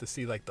now, just to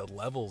see like the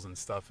levels and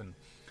stuff and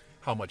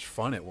how much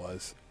fun it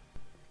was.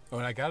 Oh,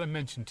 and I gotta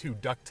mention too,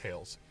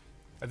 DuckTales.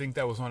 I think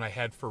that was one I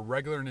had for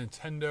regular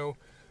Nintendo,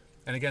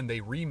 and again they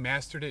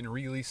remastered it and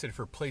released it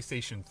for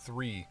PlayStation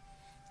 3,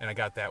 and I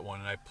got that one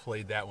and I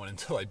played that one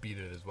until I beat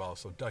it as well.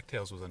 So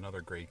DuckTales was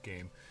another great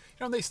game.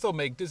 Disney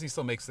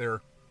still makes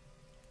their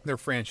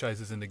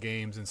franchises into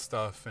games and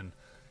stuff, and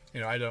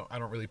I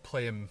don't really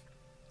play them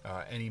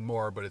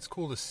anymore, but it's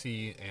cool to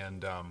see,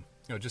 and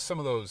just some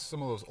of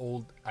those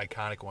old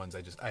iconic ones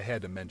I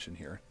had to mention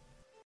here.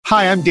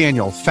 Hi, I'm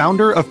Daniel,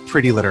 founder of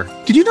Pretty Litter.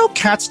 Did you know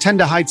cats tend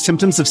to hide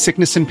symptoms of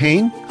sickness and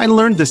pain? I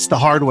learned this the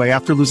hard way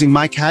after losing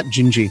my cat,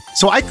 Gingy.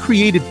 So I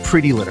created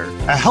Pretty Litter,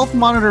 a health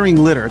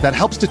monitoring litter that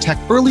helps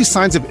detect early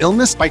signs of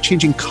illness by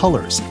changing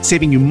colors,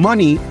 saving you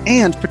money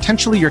and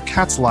potentially your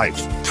cat's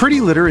life.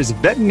 Pretty Litter is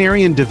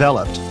veterinarian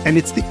developed, and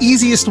it's the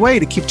easiest way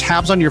to keep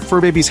tabs on your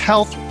fur baby's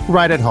health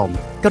right at home.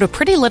 Go to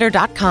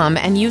prettylitter.com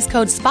and use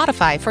code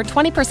SPOTIFY for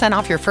 20%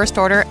 off your first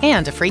order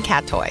and a free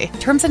cat toy.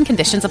 Terms and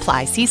conditions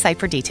apply. See site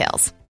for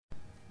details.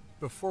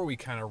 Before we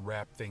kind of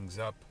wrap things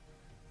up,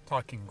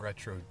 talking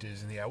retro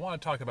Disney, I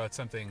want to talk about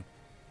something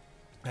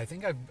I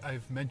think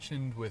I've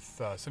mentioned with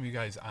some of you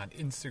guys on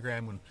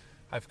Instagram when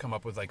I've come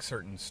up with like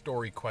certain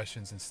story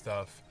questions and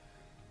stuff.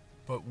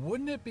 But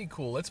wouldn't it be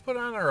cool? Let's put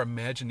on our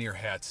Imagineer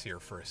hats here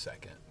for a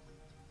second.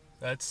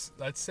 Let's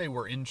say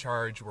we're in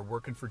charge. We're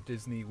working for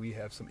Disney. We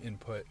have some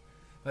input.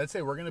 Let's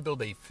say we're going to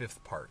build a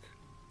fifth park.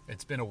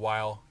 It's been a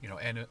while. You know,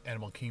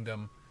 Animal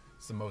Kingdom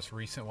is the most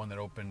recent one that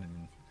opened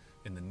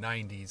in the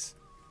 90s.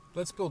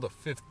 Let's build a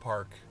fifth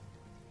park.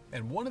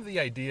 And one of the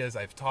ideas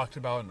I've talked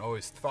about and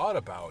always thought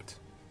about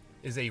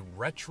is a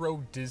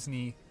retro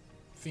Disney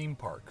theme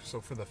park.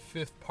 So for the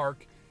fifth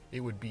park, it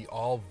would be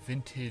all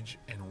vintage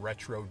and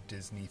retro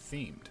Disney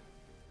themed.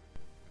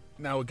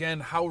 Now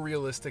again, how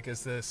realistic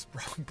is this?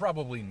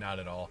 Probably not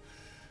at all.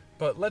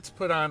 But let's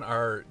put on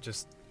our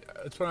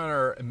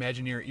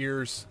Imagineer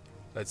ears.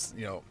 Let's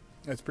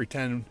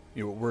pretend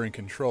we're in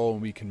control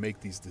and we can make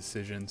these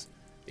decisions.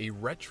 A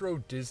retro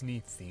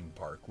Disney theme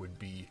park would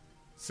be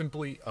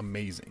simply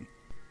amazing.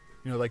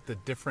 Like the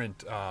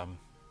different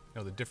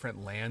the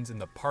different lands in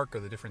the park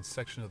or the different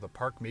sections of the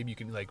park. Maybe you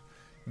can like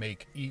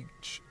make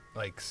each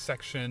like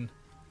section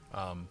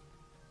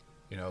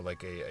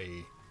like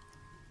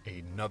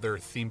another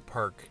theme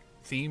park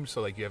theme.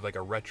 So like you have like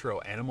a retro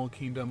Animal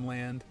Kingdom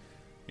land,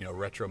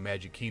 retro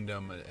Magic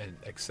Kingdom, and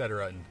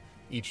etc. And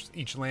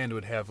each land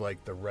would have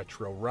like the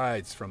retro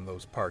rides from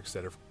those parks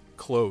that have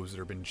closed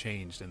or been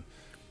changed, and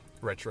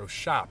retro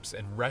shops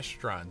and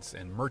restaurants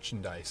and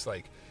merchandise.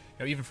 Like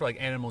even for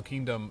like Animal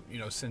Kingdom,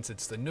 since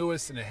it's the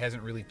newest and it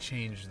hasn't really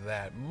changed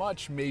that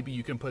much, maybe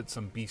you can put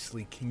some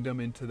Beastly Kingdom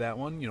into that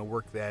one.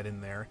 Work that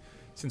in there.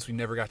 Since we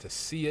never got to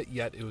see it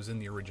yet, it was in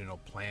the original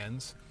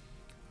plans.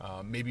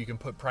 Maybe you can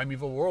put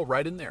Primeval World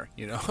right in there.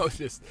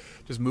 Just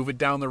move it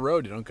down the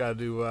road. You don't got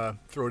to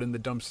throw it in the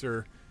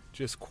dumpster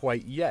just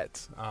quite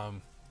yet.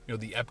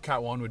 The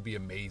Epcot one would be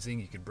amazing.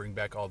 You could bring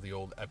back all the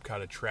old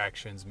Epcot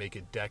attractions, make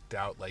it decked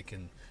out like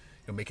in,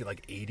 make it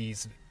like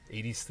 80s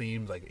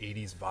themed, like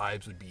 80s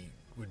vibes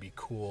would be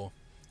cool.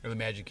 The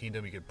Magic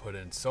Kingdom, you could put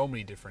in so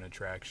many different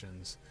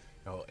attractions.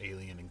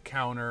 Alien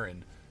Encounter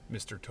and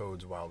Mr.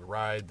 Toad's Wild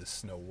Ride, the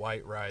Snow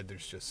White ride.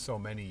 There's just so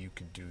many you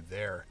could do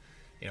there.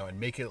 And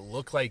make it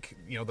look like,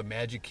 the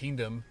Magic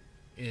Kingdom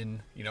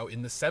in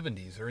the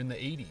 70s or in the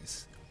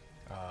 80s.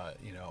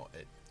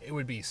 It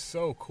would be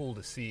so cool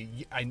to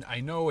see.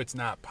 I know it's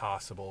not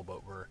possible,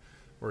 but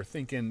we're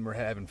thinking, we're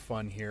having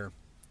fun here.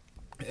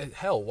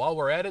 Hell, while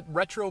we're at it,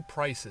 retro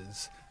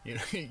prices,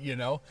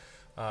 that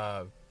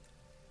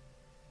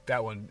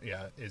one,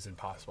 is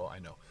impossible, I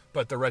know.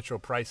 But the retro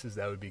prices,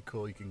 that would be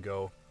cool. You can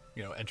go,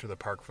 enter the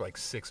park for like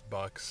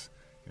 $6.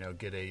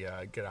 Get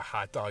a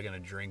hot dog and a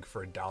drink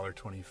for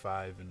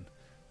 $1.25, and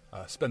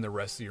spend the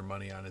rest of your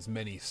money on as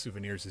many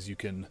souvenirs as you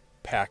can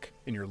pack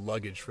in your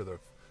luggage for the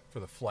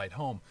flight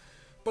home.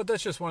 But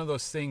that's just one of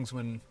those things.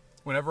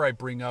 Whenever I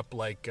bring up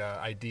like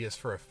ideas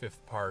for a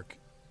fifth park,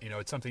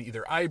 it's something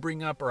either I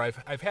bring up or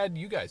I've had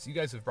you guys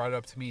have brought it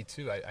up to me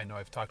too. I know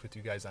I've talked with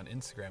you guys on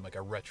Instagram, like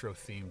a retro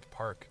themed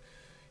park.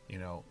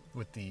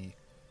 With the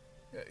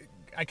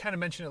I kind of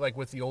mentioned it like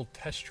with the old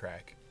Test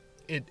Track.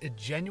 It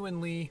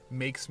genuinely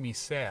makes me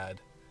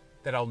sad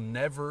that I'll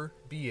never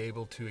be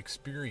able to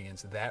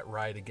experience that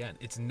ride again.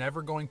 It's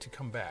never going to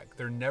come back.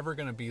 They're never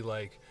going to be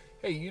like,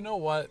 hey, you know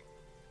what?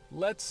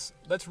 Let's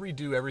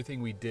redo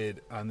everything we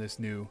did on this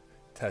new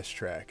Test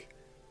Track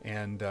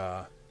and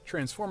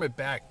transform it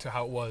back to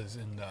how it was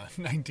in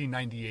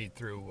 1998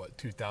 through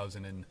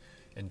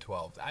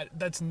 2012.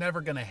 That's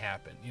never going to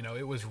happen.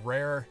 It was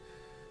rare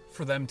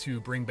for them to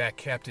bring back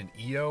Captain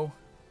EO.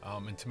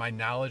 And to my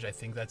knowledge, I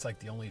think that's like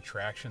the only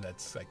attraction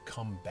that's like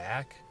come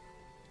back.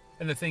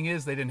 And the thing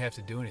is, they didn't have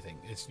to do anything.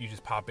 You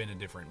just pop in a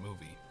different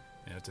movie.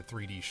 It's a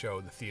 3D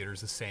show. The theater's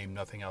the same.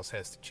 Nothing else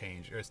has to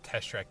change. There's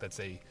Test Track. That's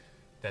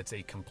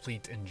a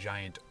complete and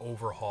giant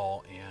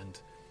overhaul. And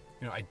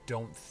I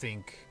don't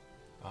think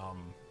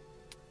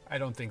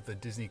the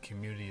Disney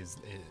community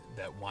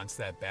that wants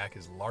that back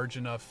is large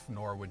enough.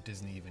 Nor would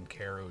Disney even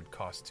care. It would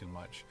cost too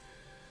much.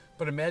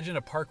 But imagine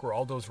a park where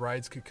all those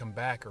rides could come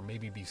back or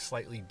maybe be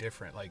slightly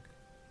different. Like,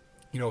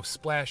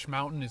 Splash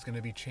Mountain is going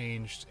to be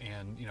changed,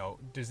 and,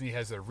 Disney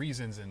has their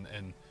reasons,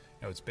 and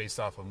it's based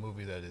off a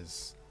movie that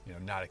is,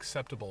 not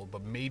acceptable.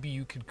 But maybe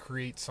you could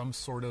create some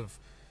sort of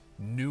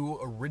new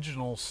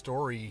original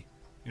story,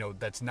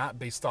 that's not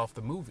based off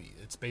the movie.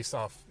 It's based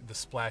off the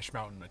Splash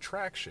Mountain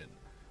attraction,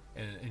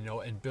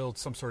 and build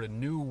some sort of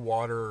new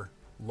water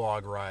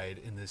log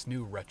ride in this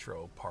new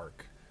retro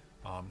park.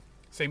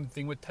 Same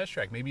thing with Test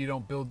Track. Maybe you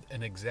don't build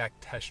an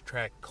exact Test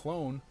Track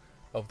clone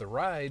of the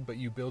ride, but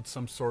you build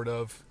some sort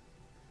of,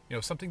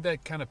 something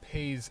that kind of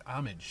pays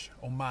homage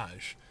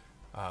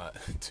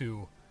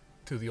to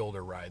the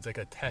older rides, like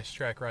a Test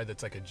Track ride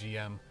that's like a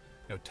GM,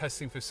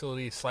 testing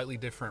facility, slightly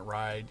different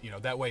ride.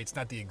 That way it's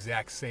not the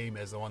exact same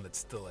as the one that's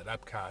still at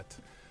Epcot.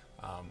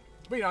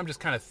 But I'm just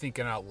kind of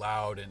thinking out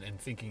loud and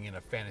thinking in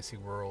a fantasy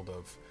world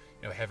of,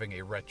 having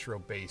a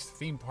retro-based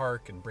theme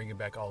park and bringing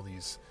back all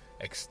these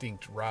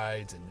extinct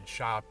rides and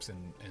shops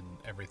and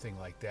everything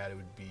like that. It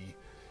would be,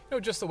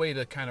 just a way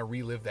to kind of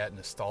relive that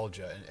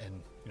nostalgia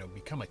and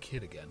become a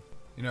kid again.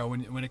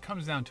 When it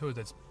comes down to it,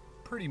 that's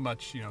pretty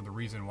much, the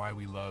reason why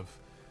we love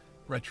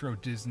retro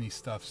Disney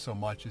stuff so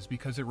much, is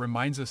because it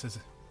reminds us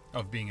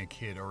of being a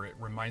kid, or it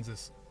reminds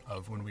us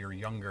of when we were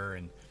younger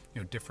and,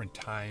 different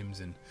times.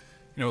 And,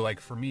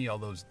 like for me, all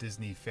those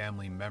Disney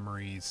family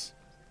memories,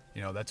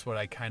 that's what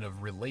I kind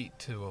of relate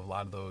to a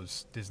lot of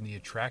those Disney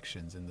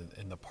attractions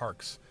in the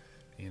parks.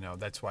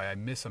 That's why I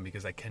miss them,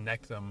 because I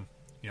connect them,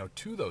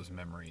 to those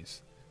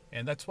memories.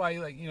 And that's why,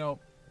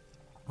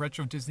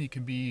 retro Disney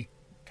can be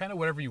kind of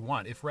whatever you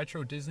want. If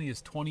retro Disney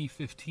is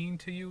 2015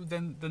 to you,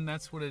 then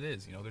that's what it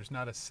is. There's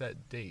not a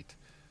set date.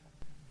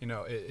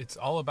 It's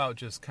all about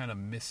just kind of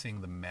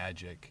missing the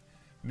magic,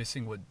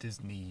 missing what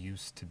Disney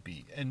used to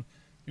be. And,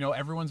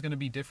 everyone's going to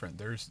be different.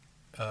 There's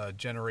a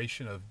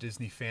generation of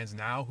Disney fans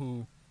now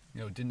who,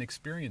 didn't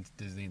experience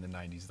Disney in the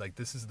 90s. Like,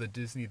 this is the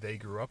Disney they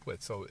grew up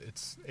with, so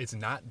it's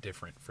not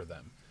different for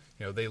them.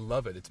 They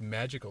love it. It's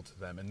magical to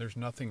them, and there's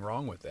nothing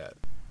wrong with that.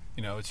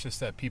 It's just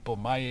that people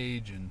my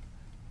age and,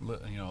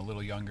 a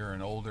little younger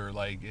and older,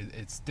 like,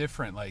 it's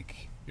different.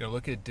 Like,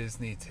 look at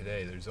Disney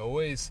today. There's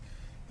always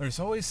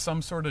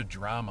some sort of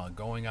drama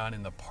going on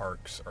in the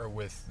parks, or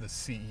with the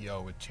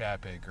CEO, with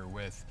Chapek, or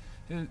with,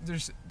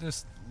 there's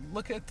just,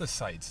 look at the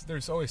sites.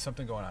 There's always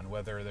something going on,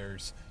 whether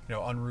there's,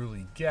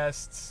 unruly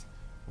guests,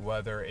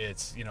 whether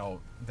it's,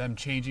 them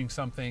changing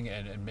something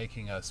and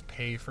making us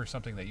pay for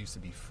something that used to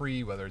be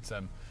free, whether it's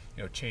them,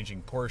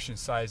 changing portion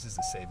sizes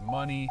to save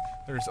money.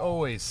 There's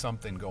always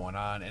something going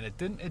on, and it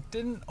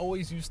didn't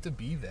always used to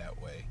be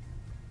that way.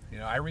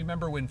 I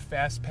remember when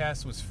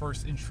FastPass was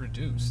first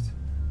introduced,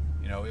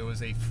 it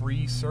was a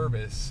free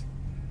service,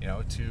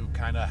 to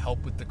kind of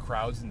help with the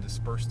crowds and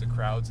disperse the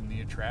crowds in the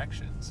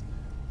attractions.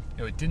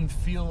 It didn't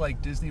feel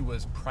like Disney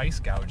was price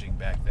gouging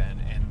back then,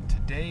 and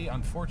today,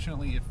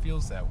 unfortunately, it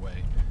feels that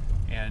way.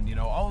 And,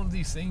 all of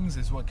these things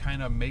is what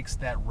kind of makes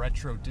that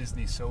retro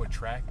Disney so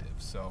attractive.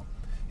 So,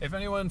 if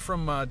anyone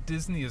from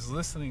Disney is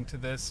listening to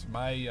this,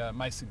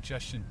 my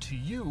suggestion to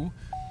you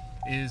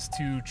is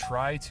to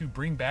try to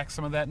bring back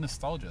some of that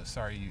nostalgia.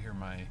 Sorry, you hear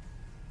my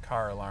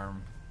car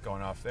alarm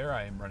going off there.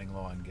 I am running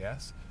low on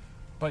gas.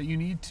 But you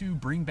need to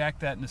bring back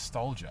that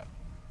nostalgia,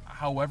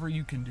 however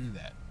you can do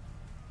that.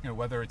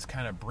 Whether it's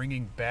kind of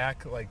bringing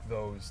back like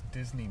those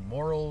Disney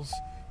morals,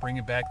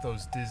 bringing back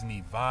those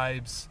Disney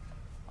vibes.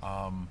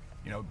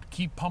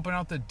 Keep pumping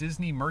out the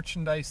Disney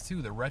merchandise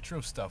too, the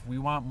retro stuff. We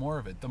want more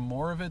of it. The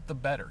more of it, the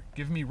better.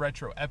 Give me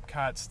retro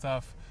Epcot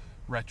stuff,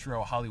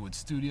 retro Hollywood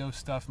Studio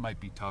stuff.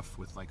 Might be tough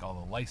with like all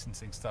the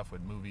licensing stuff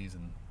with movies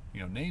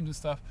and names and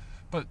stuff,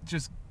 but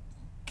just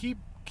keep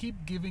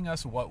giving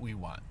us what we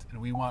want, and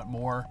we want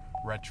more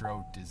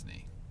retro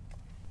Disney.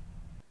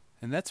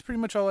 And that's pretty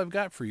much all I've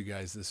got for you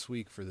guys this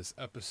week for this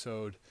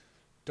episode.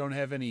 Don't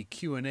have any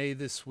Q&A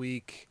this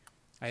week.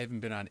 I haven't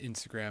been on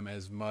Instagram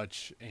as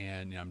much,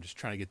 and I'm just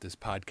trying to get this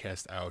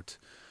podcast out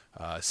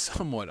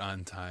somewhat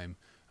on time.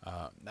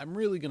 I'm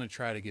really going to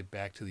try to get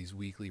back to these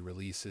weekly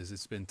releases.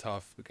 It's been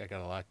tough. I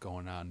got a lot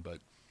going on, but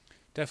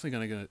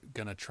definitely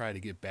gonna try to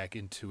get back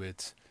into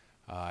it.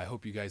 I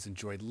hope you guys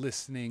enjoyed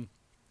listening.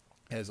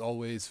 As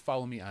always,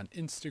 follow me on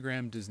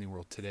Instagram, Disney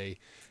World Today.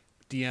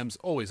 DM's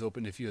always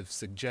open if you have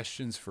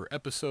suggestions for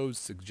episodes,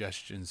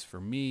 suggestions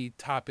for me,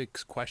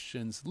 topics,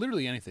 questions,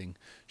 literally anything.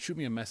 Shoot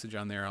me a message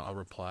on there. I'll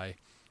reply.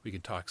 We can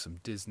talk some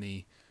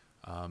Disney.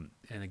 And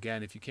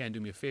again, if you can,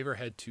 do me a favor,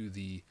 head to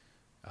the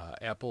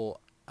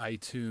Apple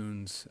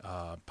iTunes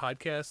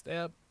podcast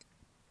app.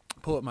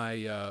 Pull up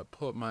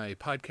my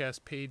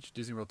podcast page,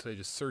 Disney World Today.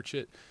 Just search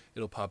it.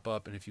 It'll pop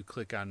up. And if you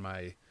click on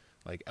my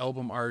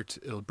album art,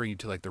 it'll bring you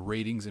to the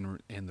ratings and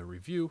the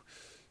review.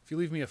 If you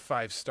leave me a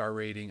 5-star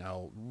rating,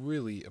 I'll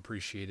really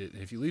appreciate it.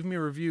 And if you leave me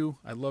a review,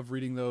 I love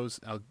reading those.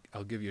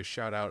 I'll give you a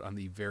shout out on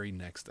the very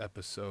next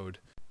episode.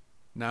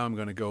 Now I'm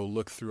going to go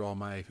look through all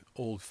my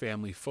old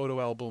family photo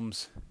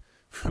albums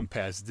from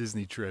past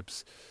Disney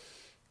trips.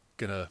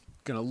 Gonna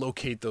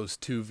locate those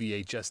 2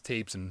 VHS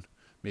tapes and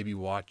maybe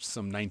watch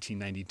some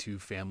 1992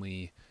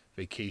 family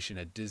vacation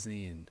at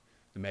Disney and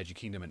the Magic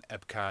Kingdom and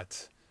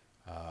Epcot.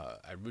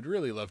 I would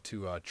really love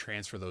to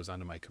transfer those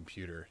onto my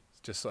computer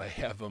just so I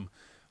have them.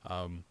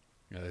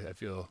 I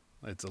feel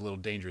it's a little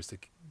dangerous to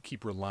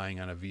keep relying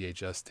on a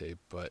VHS tape,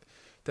 but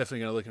definitely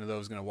going to look into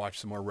those. Going to watch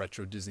some more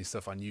retro Disney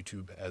stuff on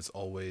YouTube as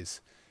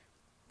always.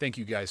 Thank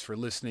you guys for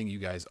listening. You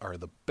guys are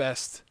the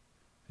best.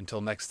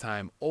 Until next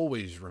time,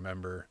 always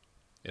remember,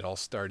 it all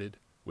started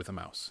with a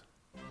mouse.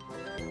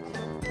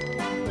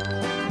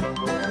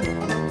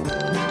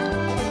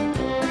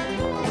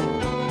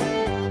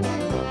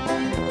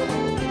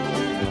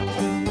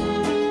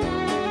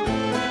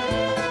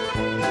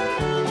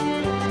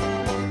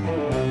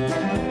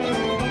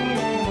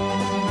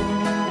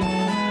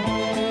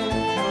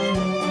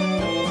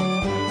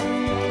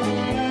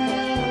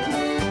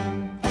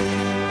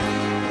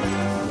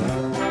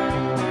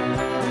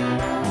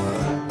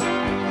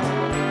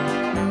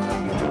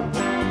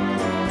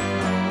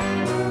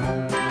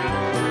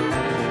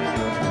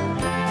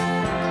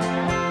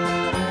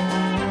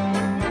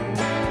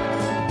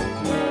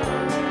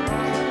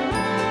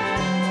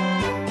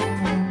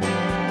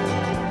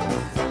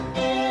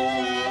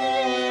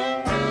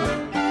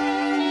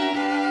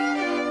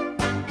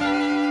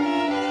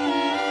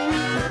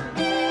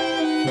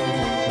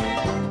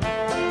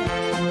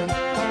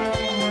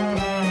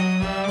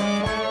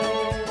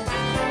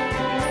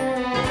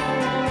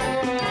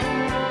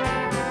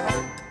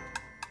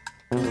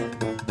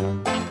 Bye.